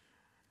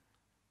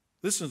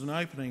 This is an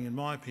opening, in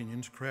my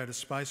opinion, to create a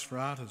space for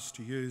artists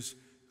to use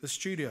the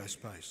studio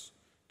space,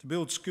 to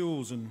build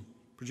skills and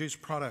produce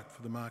product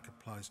for the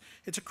marketplace.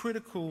 It's a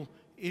critical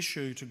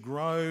issue to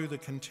grow the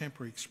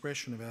contemporary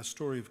expression of our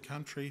story of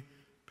country,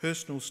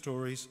 personal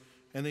stories,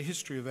 and the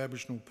history of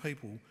Aboriginal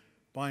people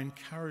by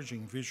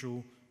encouraging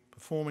visual,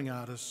 performing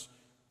artists,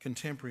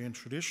 contemporary and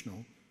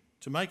traditional,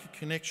 to make a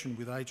connection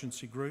with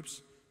agency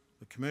groups,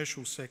 the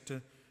commercial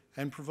sector,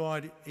 and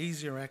provide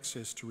easier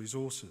access to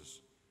resources.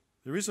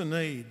 There is a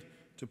need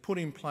to put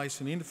in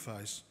place an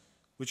interface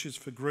which is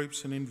for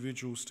groups and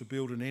individuals to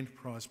build an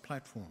enterprise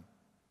platform.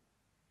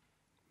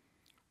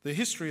 The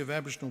history of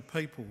Aboriginal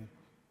people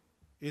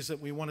is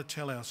that we want to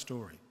tell our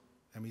story,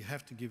 and we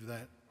have to give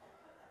that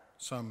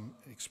some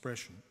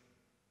expression.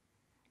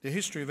 The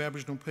history of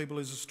Aboriginal people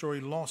is a story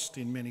lost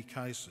in many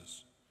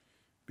cases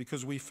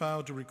because we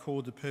failed to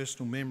record the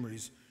personal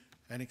memories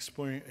and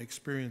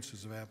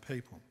experiences of our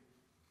people.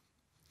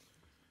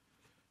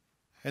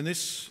 And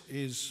this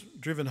is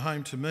driven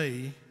home to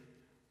me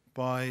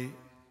by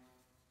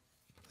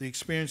the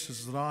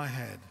experiences that I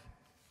had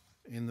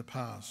in the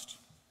past.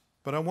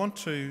 But I want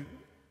to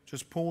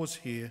just pause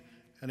here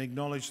and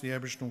acknowledge the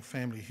Aboriginal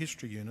Family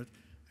History Unit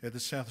at the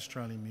South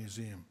Australian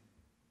Museum.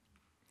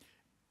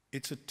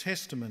 It's a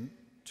testament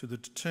to the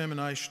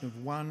determination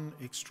of one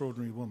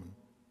extraordinary woman,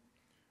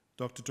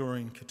 Dr.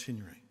 Doreen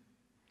Katineri,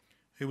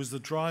 who was the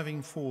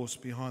driving force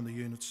behind the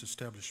unit's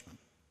establishment.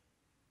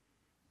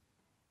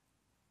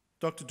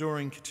 Dr.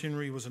 Doreen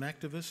Katineri was an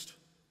activist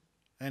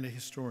and a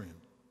historian.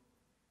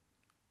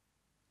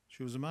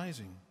 She was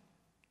amazing.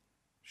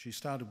 She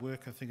started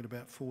work, I think, at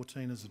about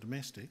 14 as a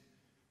domestic,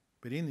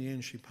 but in the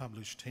end she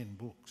published 10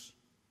 books.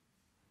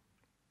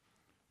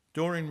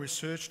 Doreen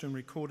researched and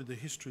recorded the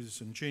histories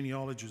and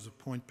genealogies of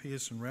Point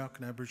Pearce and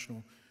Raucan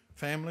Aboriginal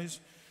families.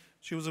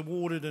 She was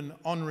awarded an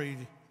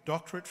honorary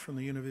doctorate from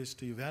the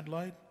University of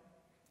Adelaide.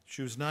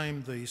 She was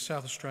named the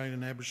South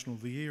Australian Aboriginal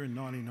of the Year in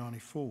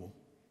 1994.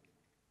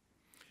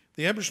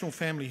 The Aboriginal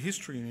Family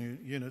History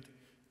Unit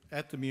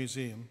at the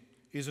museum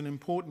is an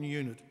important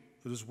unit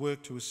that has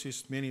worked to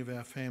assist many of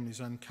our families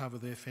uncover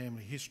their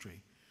family history.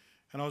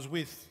 And I was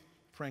with,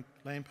 Frank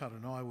Lampard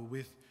and I were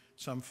with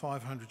some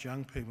 500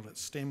 young people at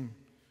STEM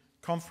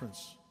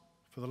conference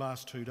for the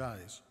last 2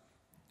 days.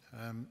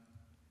 And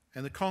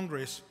the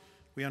Congress,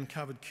 we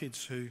uncovered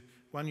kids who,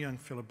 one young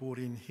fella brought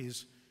in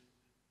his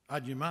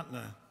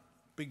Adyamatna,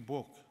 big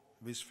book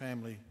of his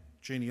family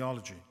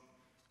genealogy,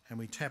 and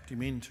we tapped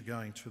him into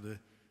going to the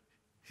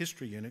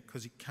history unit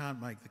because he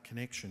can't make the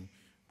connection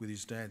with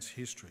his dad's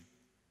history.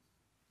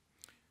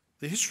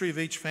 The history of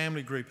each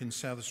family group in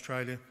South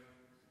Australia,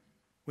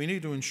 we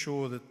need to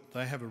ensure that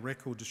they have a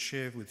record to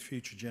share with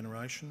future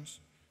generations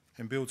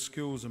and build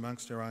skills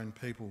amongst our own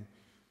people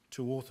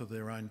to author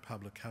their own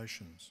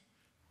publications.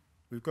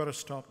 We've got to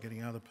stop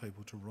getting other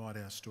people to write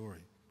our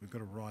story. We've got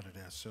to write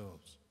it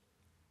ourselves.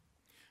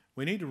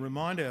 We need to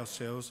remind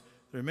ourselves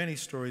there are many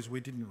stories we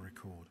didn't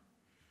record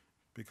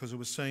because it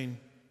was seen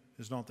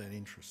as not that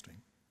interesting.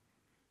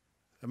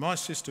 And my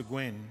sister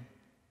Gwen,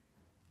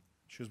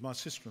 she was my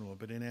sister-in-law,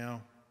 but in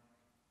our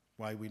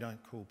way we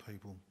don't call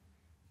people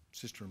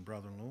sister and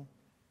brother-in-law,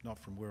 not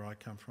from where I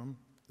come from,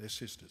 they're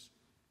sisters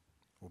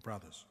or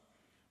brothers.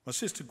 My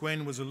sister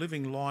Gwen was a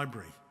living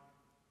library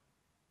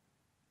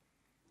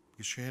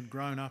because she had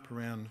grown up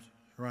around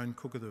her own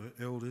cook of the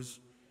elders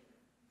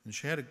and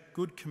she had a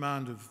good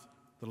command of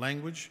the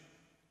language,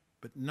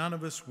 but none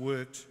of us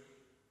worked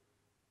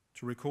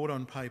to record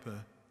on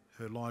paper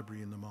her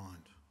library in the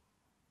mind.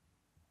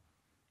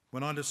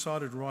 When I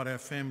decided to write our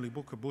family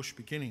book, A Bush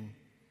Beginning,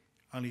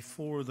 only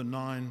 4 of the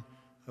 9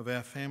 of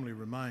our family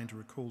remained to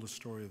recall the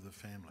story of the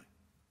family.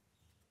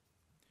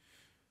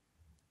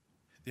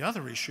 The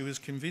other issue is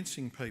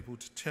convincing people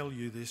to tell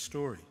you their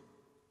story.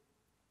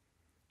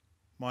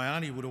 My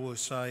auntie would always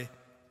say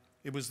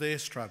it was their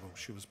struggle.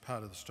 She was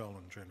part of the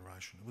stolen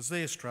generation. It was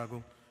their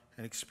struggle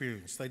and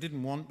experience. They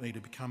didn't want me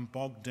to become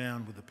bogged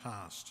down with the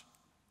past.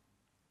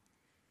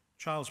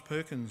 Charles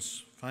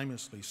Perkins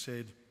famously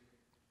said,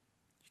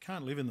 "You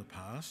can't live in the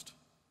past,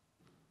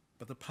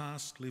 but the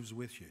past lives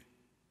with you.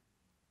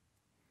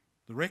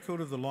 The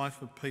record of the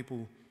life of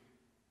people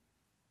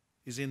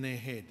is in their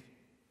head.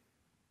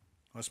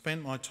 I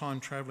spent my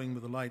time travelling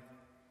with the late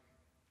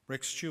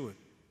Rex Stewart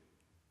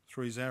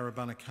through his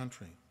Arabunna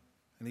country,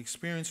 and the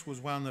experience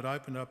was one that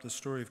opened up the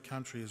story of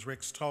country as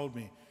Rex told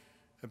me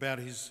about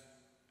his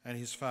and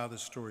his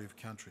father's story of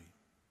country.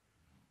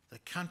 The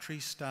country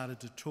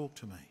started to talk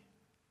to me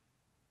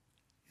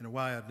in a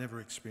way I'd never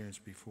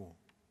experienced before,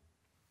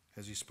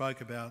 as he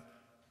spoke about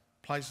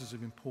places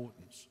of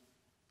importance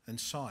and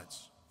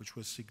sites which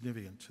were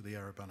significant to the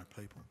Arabunna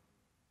people.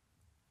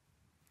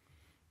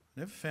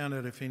 I never found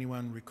out if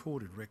anyone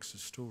recorded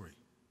Rex's story.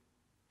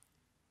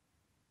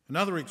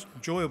 Another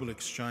enjoyable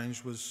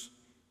exchange was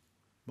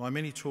my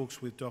many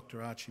talks with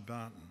Dr. Archie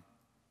Barton.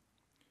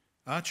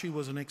 Archie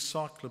was an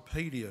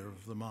encyclopedia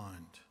of the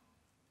mind.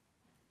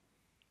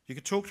 You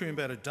could talk to him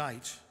about a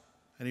date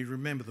and he'd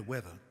remember the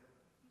weather.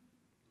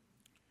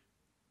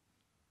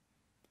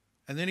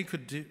 And then he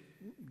could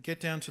get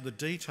down to the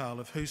detail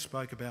of who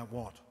spoke about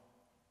what.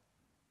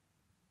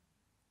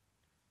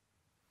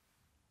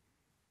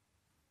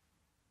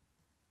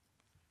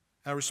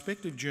 Our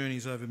respective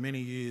journeys over many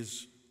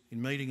years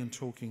in meeting and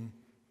talking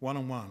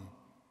one-on-one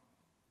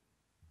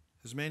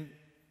has meant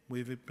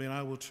we've been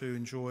able to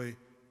enjoy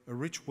a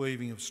rich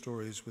weaving of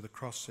stories with a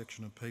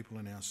cross-section of people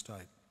in our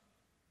state.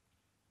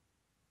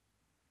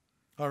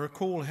 I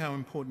recall how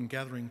important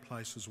gathering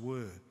places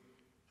were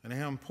and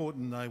how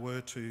important they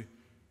were to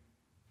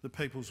the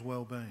people's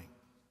well-being.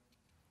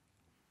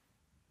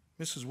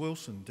 Mrs.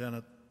 Wilson down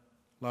at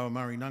Lower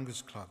Murray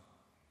Nungas Club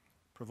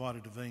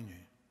provided a venue.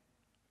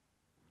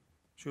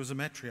 She was a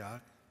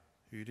matriarch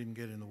who you didn't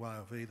get in the way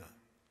of either.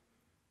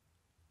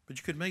 But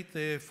you could meet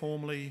there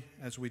formally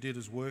as we did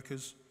as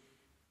workers,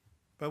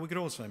 but we could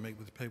also meet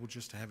with people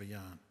just to have a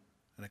yarn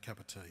and a cup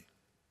of tea.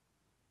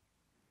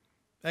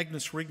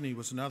 Agnes Rigney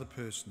was another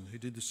person who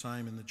did the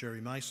same in the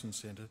Jerry Mason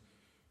Centre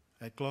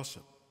at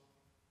Glossop.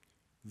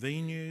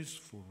 Venues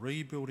for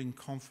rebuilding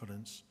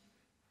confidence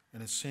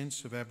and a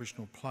sense of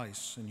Aboriginal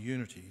place and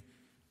unity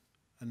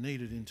are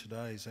needed in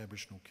today's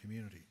Aboriginal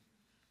community.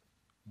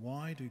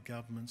 Why do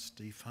governments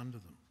defund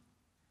them?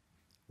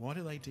 Why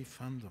do they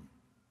defund them?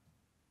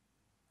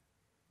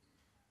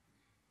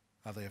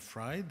 Are they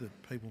afraid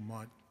that people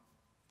might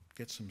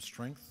get some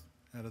strength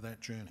out of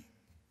that journey?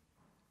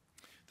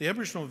 The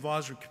Aboriginal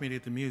Advisory Committee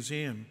at the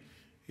Museum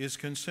is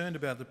concerned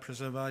about the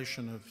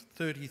preservation of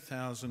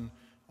 30,000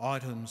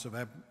 items of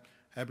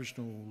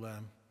Aboriginal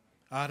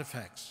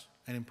artefacts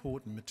and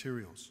important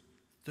materials.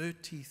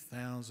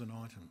 30,000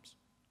 items.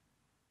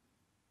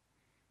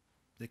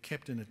 They're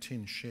kept in a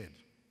tin shed.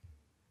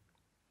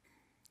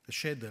 A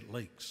shed that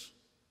leaks.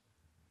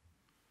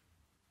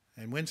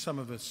 And when some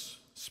of us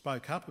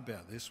spoke up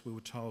about this, we were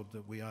told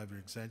that we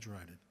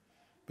over-exaggerated.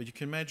 But you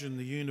can imagine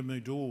the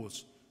Yunamu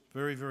doors,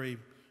 very, very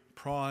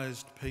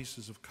prized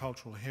pieces of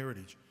cultural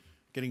heritage,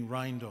 getting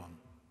rained on.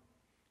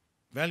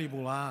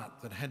 Valuable art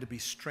that had to be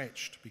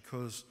stretched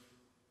because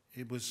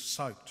it was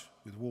soaked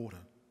with water.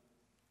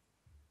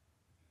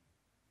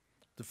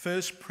 The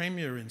first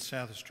Premier in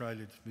South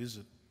Australia to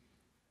visit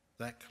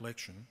that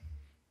collection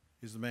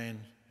is the man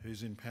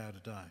who's in power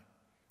today.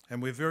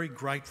 And we're very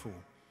grateful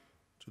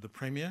to the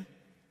Premier,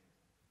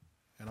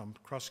 and I'm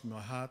crossing my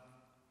heart,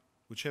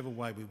 whichever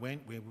way we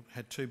went, we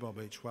had two bob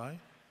each way,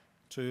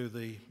 to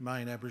the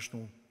main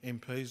Aboriginal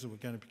MPs that were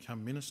going to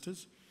become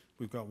ministers.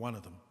 We've got one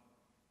of them,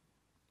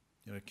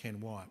 Ken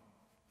White,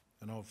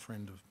 an old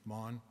friend of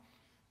mine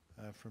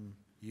from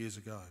years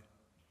ago.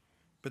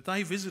 But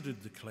they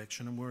visited the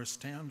collection and were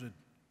astounded.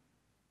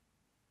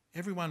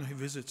 Everyone who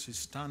visits is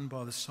stunned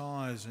by the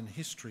size and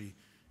history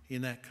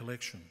in that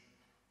collection.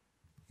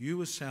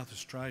 You as South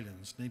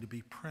Australians need to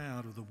be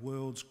proud of the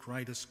world's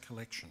greatest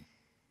collection,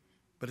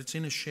 but it's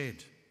in a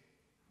shed.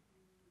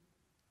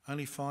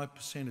 Only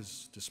 5%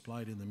 is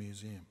displayed in the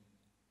museum.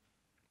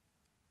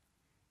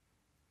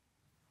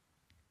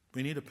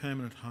 We need a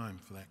permanent home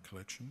for that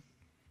collection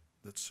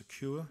that's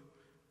secure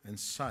and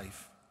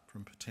safe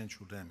from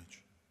potential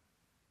damage.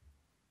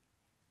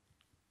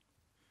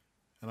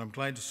 And I'm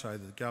glad to say that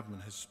the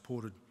government has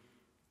supported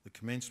the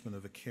commencement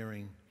of a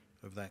caring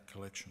of that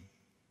collection.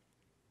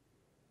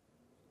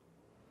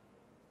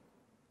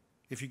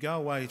 If you go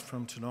away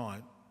from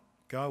tonight,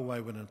 go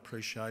away with an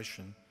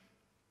appreciation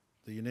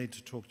that you need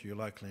to talk to your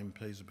local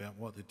MPs about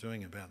what they're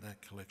doing about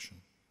that collection,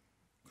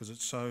 because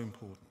it's so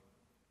important.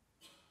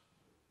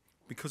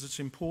 Because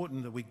it's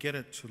important that we get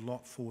it to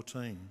Lot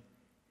 14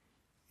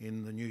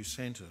 in the new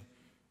centre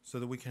so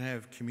that we can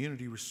have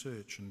community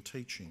research and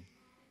teaching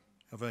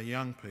of our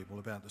young people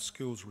about the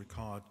skills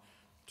required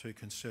to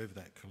conserve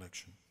that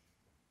collection.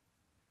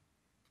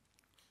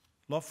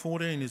 Lot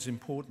 14 is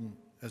important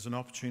as an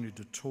opportunity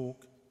to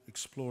talk,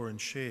 explore and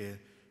share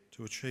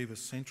to achieve a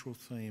central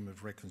theme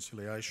of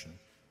reconciliation,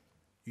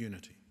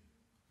 unity.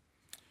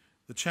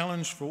 The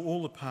challenge for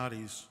all the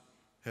parties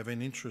who have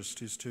an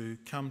interest is to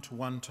come to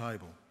one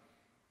table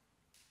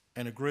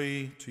and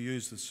agree to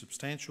use the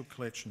substantial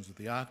collections of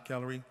the Art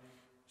Gallery,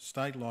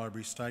 state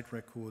libraries, state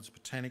records,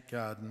 botanic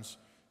gardens,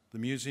 the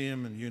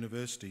museum and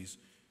universities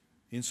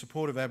in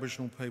support of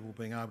Aboriginal people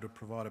being able to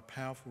provide a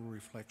powerful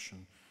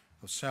reflection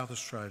of South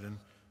Australian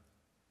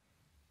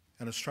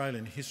and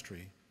Australian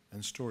history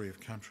and story of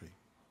country.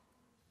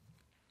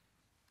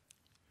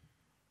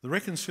 The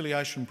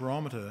Reconciliation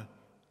Barometer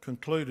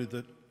concluded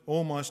that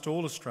almost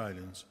all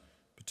Australians,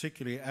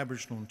 particularly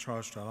Aboriginal and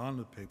Torres Strait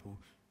Islander people,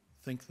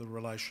 think the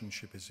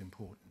relationship is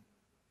important.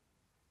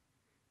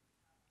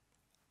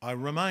 I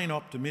remain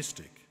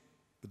optimistic,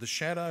 but the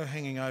shadow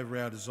hanging over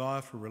our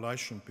desire for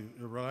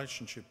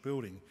relationship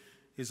building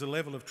is a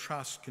level of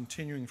trust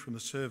continuing from the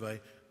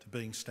survey to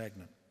being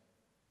stagnant.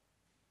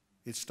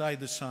 It stayed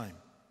the same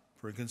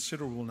for a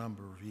considerable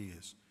number of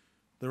years.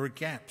 There are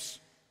gaps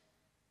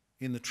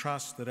in the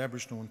trust that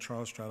Aboriginal and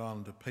Torres Strait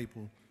Islander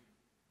people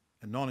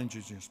and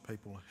non-Indigenous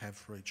people have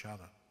for each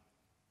other.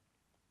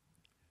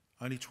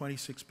 Only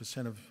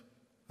 26% of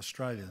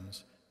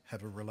Australians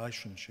have a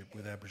relationship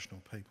with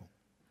Aboriginal people.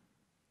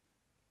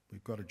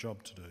 We've got a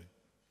job to do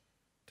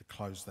to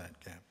close that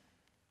gap.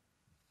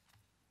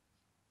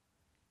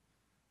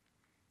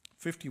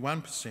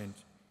 51%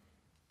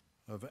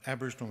 of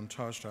Aboriginal and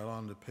Torres Strait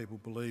Islander people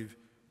believe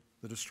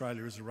that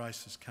Australia is a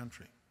racist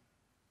country,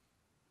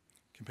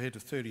 compared to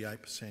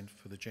 38%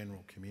 for the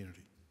general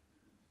community.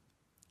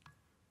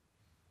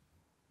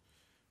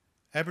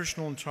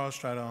 Aboriginal and Torres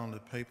Strait Islander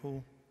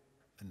people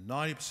and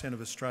 90% of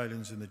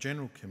Australians in the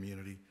general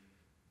community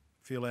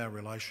feel our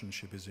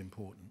relationship is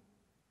important.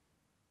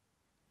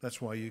 That's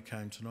why you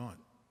came tonight.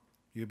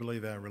 You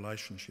believe our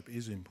relationship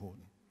is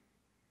important.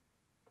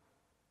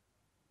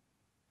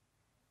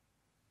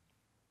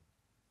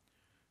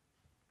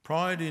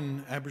 Pride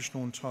in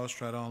Aboriginal and Torres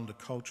Strait Islander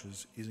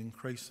cultures is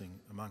increasing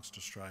amongst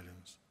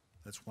Australians.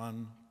 That's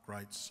one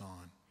great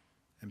sign.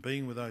 And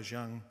being with those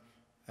young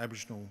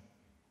Aboriginal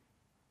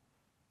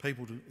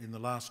people in the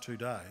last 2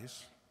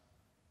 days,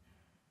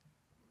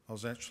 I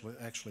was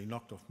actually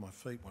knocked off my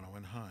feet when I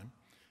went home.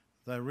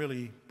 They're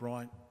really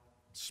bright,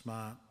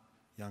 smart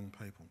young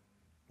people.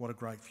 What a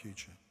great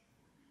future.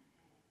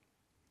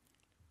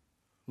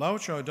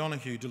 Lowitja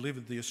O'Donoghue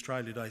delivered the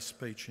Australia Day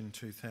speech in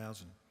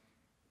 2000.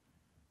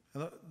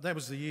 And that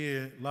was the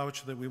year,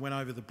 Lowitja, that we went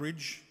over the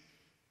bridge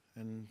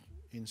and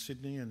in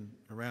Sydney and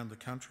around the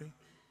country.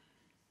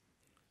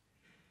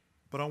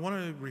 But I want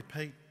to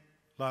repeat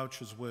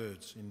Lowitja's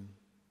words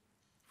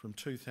from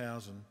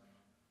 2000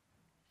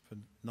 for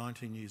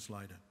 19 years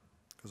later,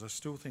 because I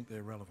still think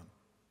they're relevant.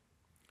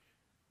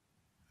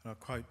 And I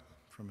quote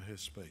from her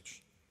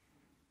speech.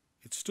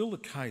 "It's still the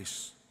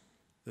case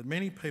that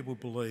many people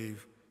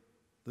believe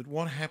that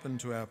what happened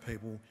to our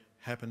people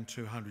happened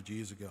 200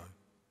 years ago,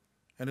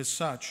 and as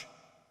such,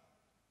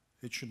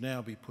 it should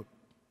now be put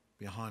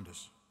behind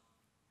us.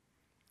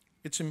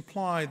 It's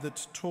implied that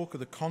to talk of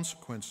the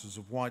consequences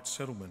of white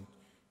settlement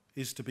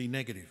is to be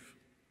negative,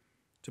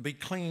 to be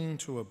clinging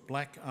to a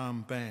black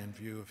armband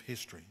view of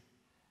history.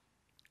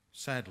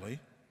 Sadly,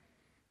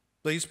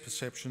 these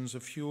perceptions are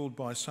fuelled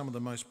by some of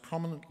the most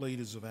prominent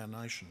leaders of our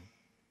nation,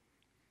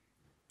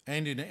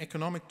 and in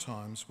economic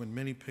times when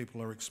many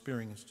people are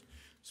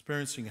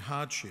experiencing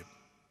hardship,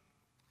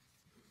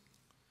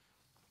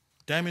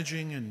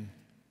 damaging and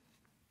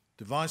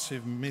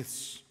divisive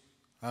myths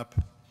are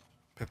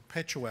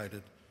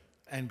perpetuated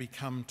and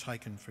become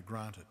taken for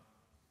granted.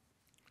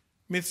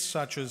 Myths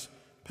such as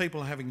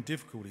people having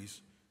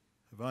difficulties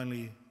have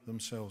only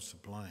themselves to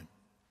blame,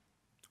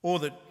 or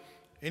that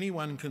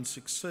anyone can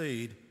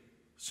succeed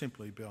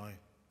simply by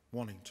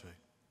wanting to,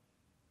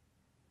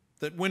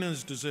 that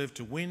winners deserve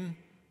to win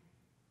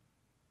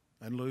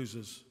and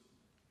losers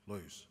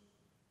lose.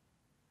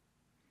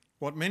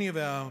 What many of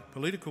our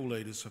political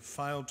leaders have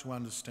failed to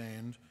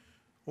understand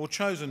or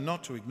chosen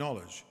not to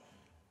acknowledge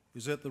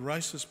is that the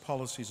racist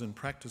policies and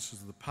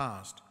practices of the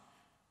past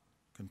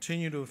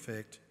continue to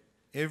affect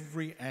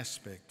every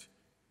aspect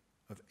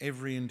of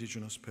every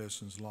Indigenous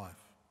person's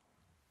life.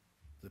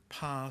 The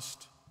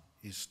past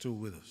is still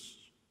with us.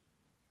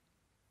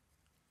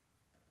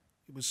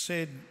 It was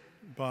said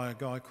by a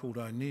guy called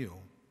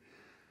O'Neill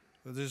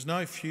that there's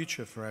no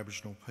future for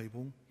Aboriginal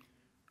people,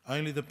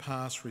 only the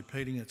past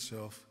repeating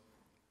itself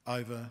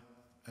over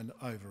and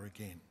over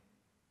again.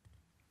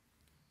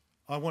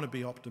 I want to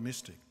be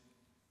optimistic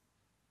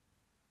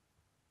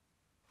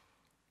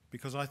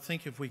because I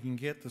think if we can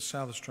get the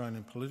South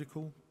Australian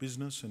political,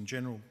 business and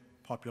general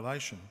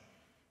population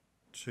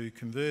to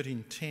convert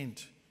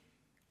intent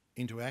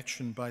into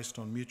action based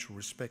on mutual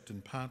respect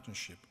and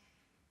partnership,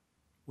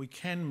 we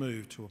can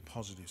move to a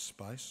positive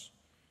space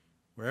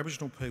where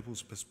Aboriginal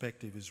people's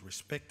perspective is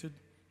respected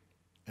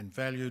and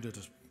valued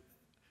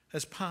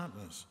as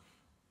partners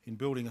in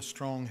building a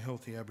strong,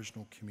 healthy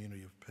Aboriginal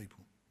community of people.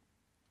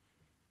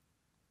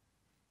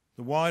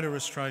 The wider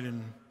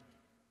Australian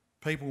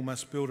people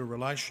must build a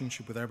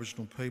relationship with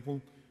Aboriginal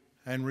people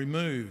and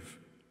remove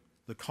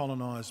the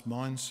colonised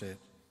mindset.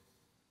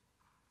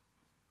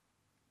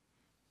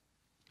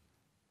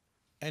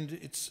 And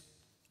it's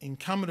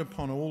incumbent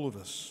upon all of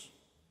us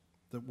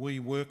that we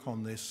work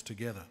on this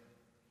together.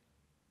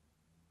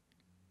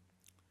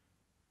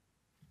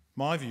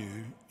 My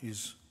view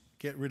is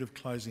get rid of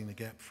closing the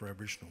gap for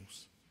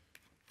Aboriginals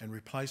and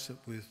replace it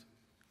with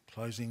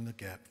closing the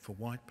gap for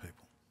white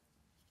people.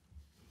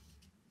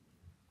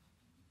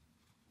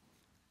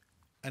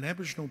 An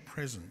Aboriginal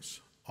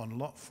presence on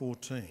Lot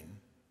 14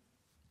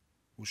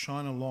 will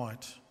shine a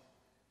light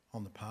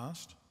on the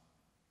past,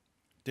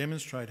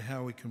 demonstrate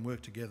how we can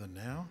work together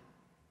now,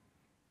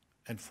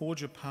 and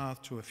forge a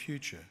path to a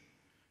future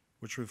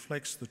which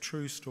reflects the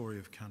true story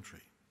of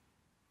country.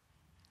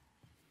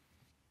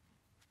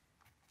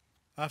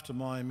 After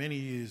my many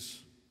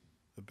years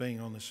of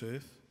being on this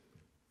earth,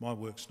 my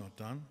work's not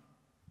done.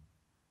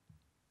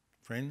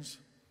 Friends,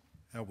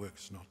 our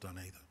work's not done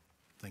either.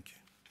 Thank you.